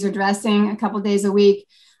having Caesar dressing a couple of days a week.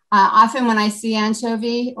 Often when I see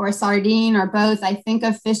anchovy or sardine or both, I think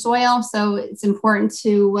of fish oil. So it's important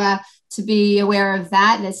to be aware of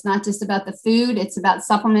that. It's not just about the food. It's about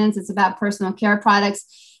supplements. It's about personal care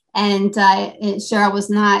products. And Cheryl was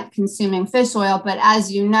not consuming fish oil. But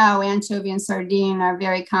as you know, anchovy and sardine are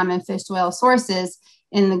very common fish oil sources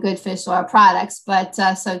in the good fish oil products. But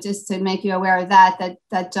so just to make you aware of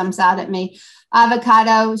that jumps out at me.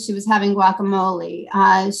 Avocado, she was having guacamole.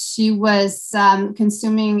 She was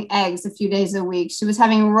consuming eggs a few days a week. She was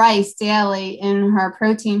having rice daily in her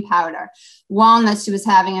protein powder. Walnuts she was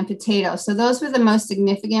having, and potatoes. So those were the most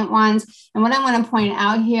significant ones. And what I want to point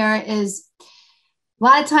out here is a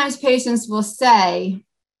lot of times patients will say,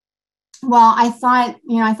 well, I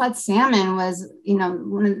thought salmon was,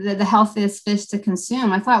 one of the healthiest fish to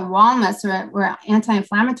consume. I thought walnuts were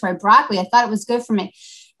anti-inflammatory. Broccoli, I thought it was good for me.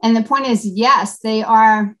 And the point is, yes, they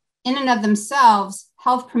are in and of themselves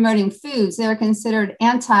health promoting foods. They're considered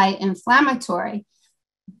anti-inflammatory,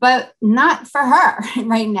 but not for her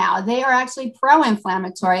right now. They are actually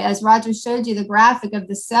pro-inflammatory. As Roger showed you the graphic of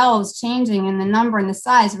the cells changing in the number and the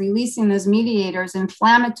size, releasing those mediators,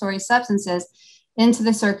 inflammatory substances into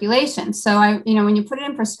the circulation. So when you put it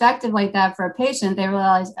in perspective like that for a patient, they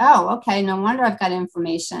realize, oh, okay, no wonder I've got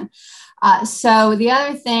inflammation. So the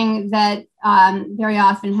other thing that very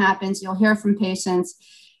often happens, you'll hear from patients,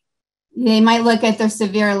 they might look at their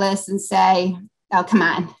severe list and say, oh, come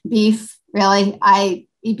on, beef, really? I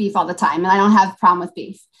eat beef all the time and I don't have a problem with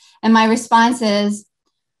beef. And my response is,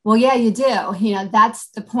 Well, yeah, you do. That's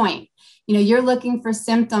the point. You're looking for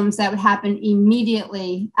symptoms that would happen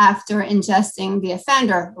immediately after ingesting the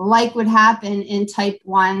offender, like would happen in type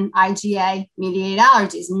 1 IgA mediated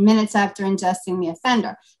allergies, minutes after ingesting the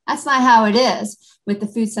offender. That's not how it is with the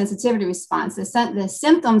food sensitivity response. The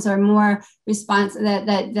symptoms are more response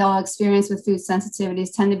that they'll experience with food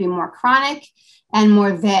sensitivities tend to be more chronic and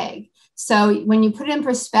more vague. So when you put it in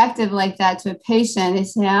perspective like that to a patient, they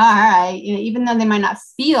say, all right, even though they might not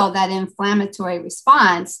feel that inflammatory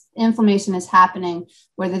response, inflammation is happening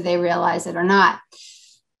whether they realize it or not.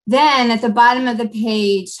 Then at the bottom of the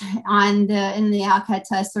page in the Alcat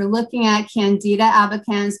test, they're looking at Candida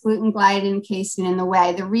albicans, gluten, gliadin, casein in the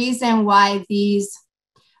whey. The reason why these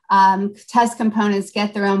test components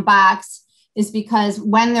get their own box is because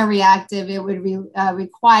when they're reactive, it would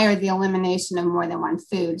require the elimination of more than one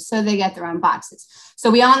food. So they get their own boxes.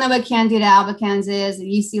 So we all know what Candida albicans is, a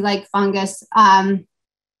yeasty-like fungus. When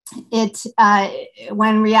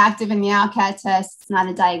reactive in the Alcat test, it's not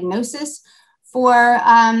a diagnosis for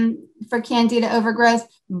Candida overgrowth,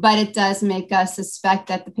 but it does make us suspect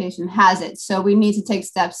that the patient has it. So we need to take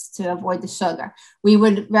steps to avoid the sugar. We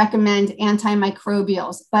would recommend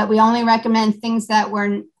antimicrobials, but we only recommend things that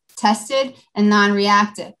were tested and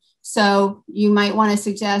non-reactive. So you might want to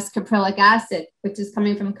suggest caprylic acid, which is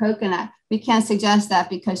coming from coconut. We can't suggest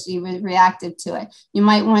that because she was reactive to it. You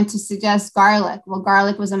might want to suggest garlic. Well,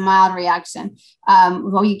 garlic was a mild reaction.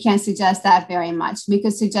 Well, you can't suggest that very much. We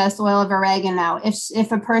could suggest oil of oregano.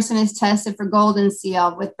 If a person is tested for golden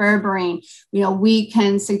seal with berberine, we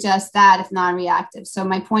can suggest that if non-reactive. So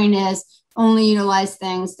my point is only utilize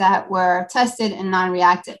things that were tested and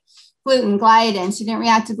non-reactive. Gluten, gliadin. She didn't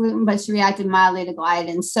react to gluten, but she reacted mildly to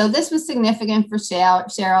gliadin. So this was significant for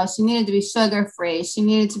Cheryl. She needed to be sugar-free. She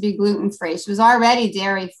needed to be gluten-free. She was already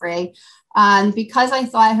dairy-free. Because I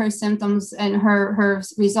thought her symptoms and her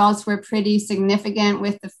results were pretty significant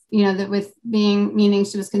with meaning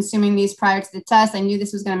she was consuming these prior to the test. I knew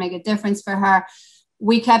this was going to make a difference for her.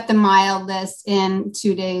 We kept the mild list in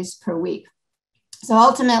 2 days per week. So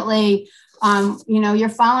ultimately, you're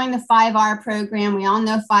following the 5R program. We all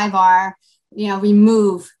know 5R,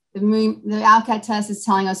 remove. The Alcat test is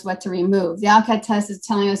telling us what to remove. The Alcat test is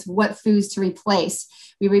telling us what foods to replace.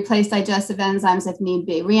 We replace digestive enzymes if need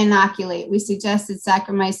be. Re-inoculate. We suggested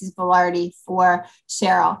Saccharomyces boulardii for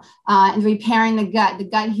Cheryl. And repairing the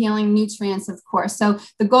gut healing nutrients, of course. So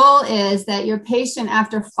the goal is that your patient,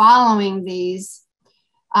 after following these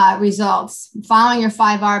results, following your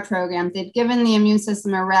 5R program, they've given the immune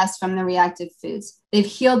system a rest from the reactive foods. They've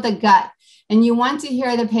healed the gut. And you want to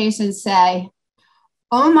hear the patient say,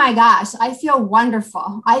 oh my gosh, I feel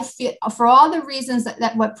wonderful. I feel, for all the reasons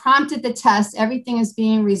that what prompted the test, everything is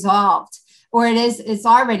being resolved, or it's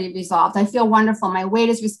already resolved. I feel wonderful. My weight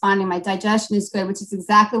is responding. My digestion is good, which is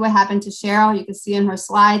exactly what happened to Cheryl. You can see in her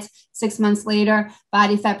slides, 6 months later,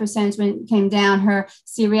 body fat percentage came down. Her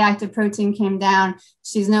C-reactive protein came down.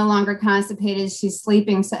 She's no longer constipated. She's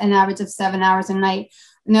sleeping an average of 7 hours a night,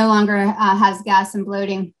 no longer has gas and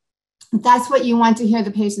bloating. If that's what you want to hear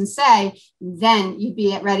the patient say, then you'd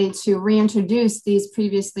be ready to reintroduce these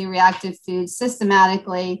previously reactive foods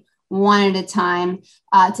systematically, one at a time,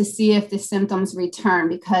 to see if the symptoms return,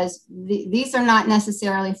 because these are not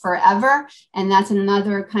necessarily forever. And that's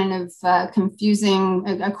another kind of confusing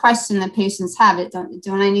a question that patients have.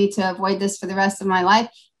 Don't I need to avoid this for the rest of my life?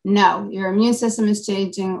 No, your immune system is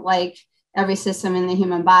changing like every system in the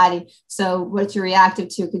human body. So what you're reactive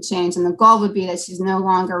to could change. And the goal would be that she's no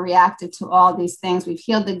longer reactive to all these things. We've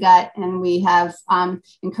healed the gut and we have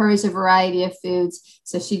encouraged a variety of foods.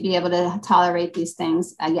 So she'd be able to tolerate these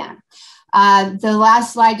things again. The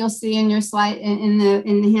last slide you'll see in your slide in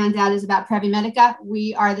the handout is about PreviMedica.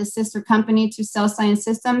 We are the sister company to Cell Science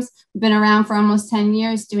Systems. We've been around for almost 10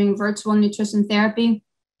 years doing virtual nutrition therapy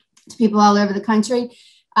to people all over the country.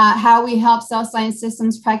 How we help Cell Science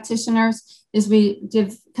Systems practitioners is we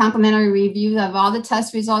give complimentary review of all the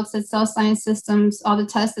test results that Cell Science Systems, all the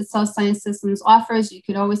tests that Cell Science Systems offers. You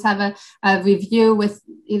could always have a review with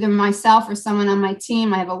either myself or someone on my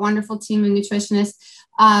team. I have a wonderful team of nutritionists,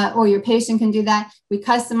 or your patient can do that. We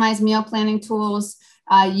customize meal planning tools.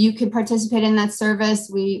 You could participate in that service.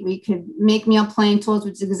 We could make meal planning tools,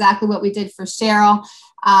 which is exactly what we did for Cheryl.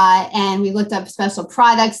 And we looked up special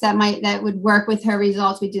products that would work with her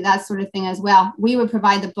results. We do that sort of thing as well. We would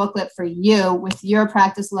provide the booklet for you with your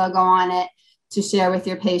practice logo on it to share with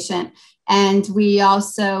your patient. And we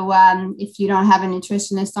also, if you don't have a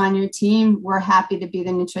nutritionist on your team, we're happy to be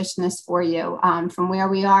the nutritionist for you from where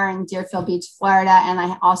we are in Deerfield Beach, Florida. And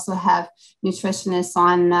I also have nutritionists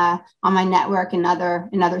on my network in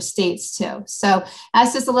other states too. So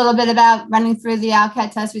that's just a little bit about running through the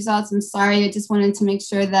Alcat test results. I'm sorry, I just wanted to make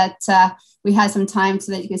sure that we had some time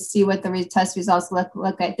so that you could see what the test results look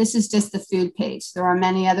like. This is just the food page. There are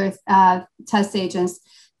many other test agents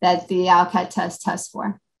that the Alcat test tests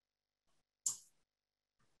for.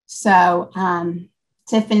 So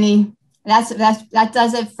Tiffany, that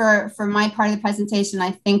does it for my part of the presentation.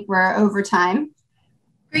 I think we're over time.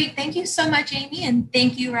 Great, thank you so much, Amy, and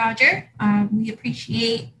thank you, Roger. We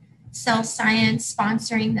appreciate Cell Science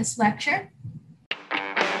sponsoring this lecture.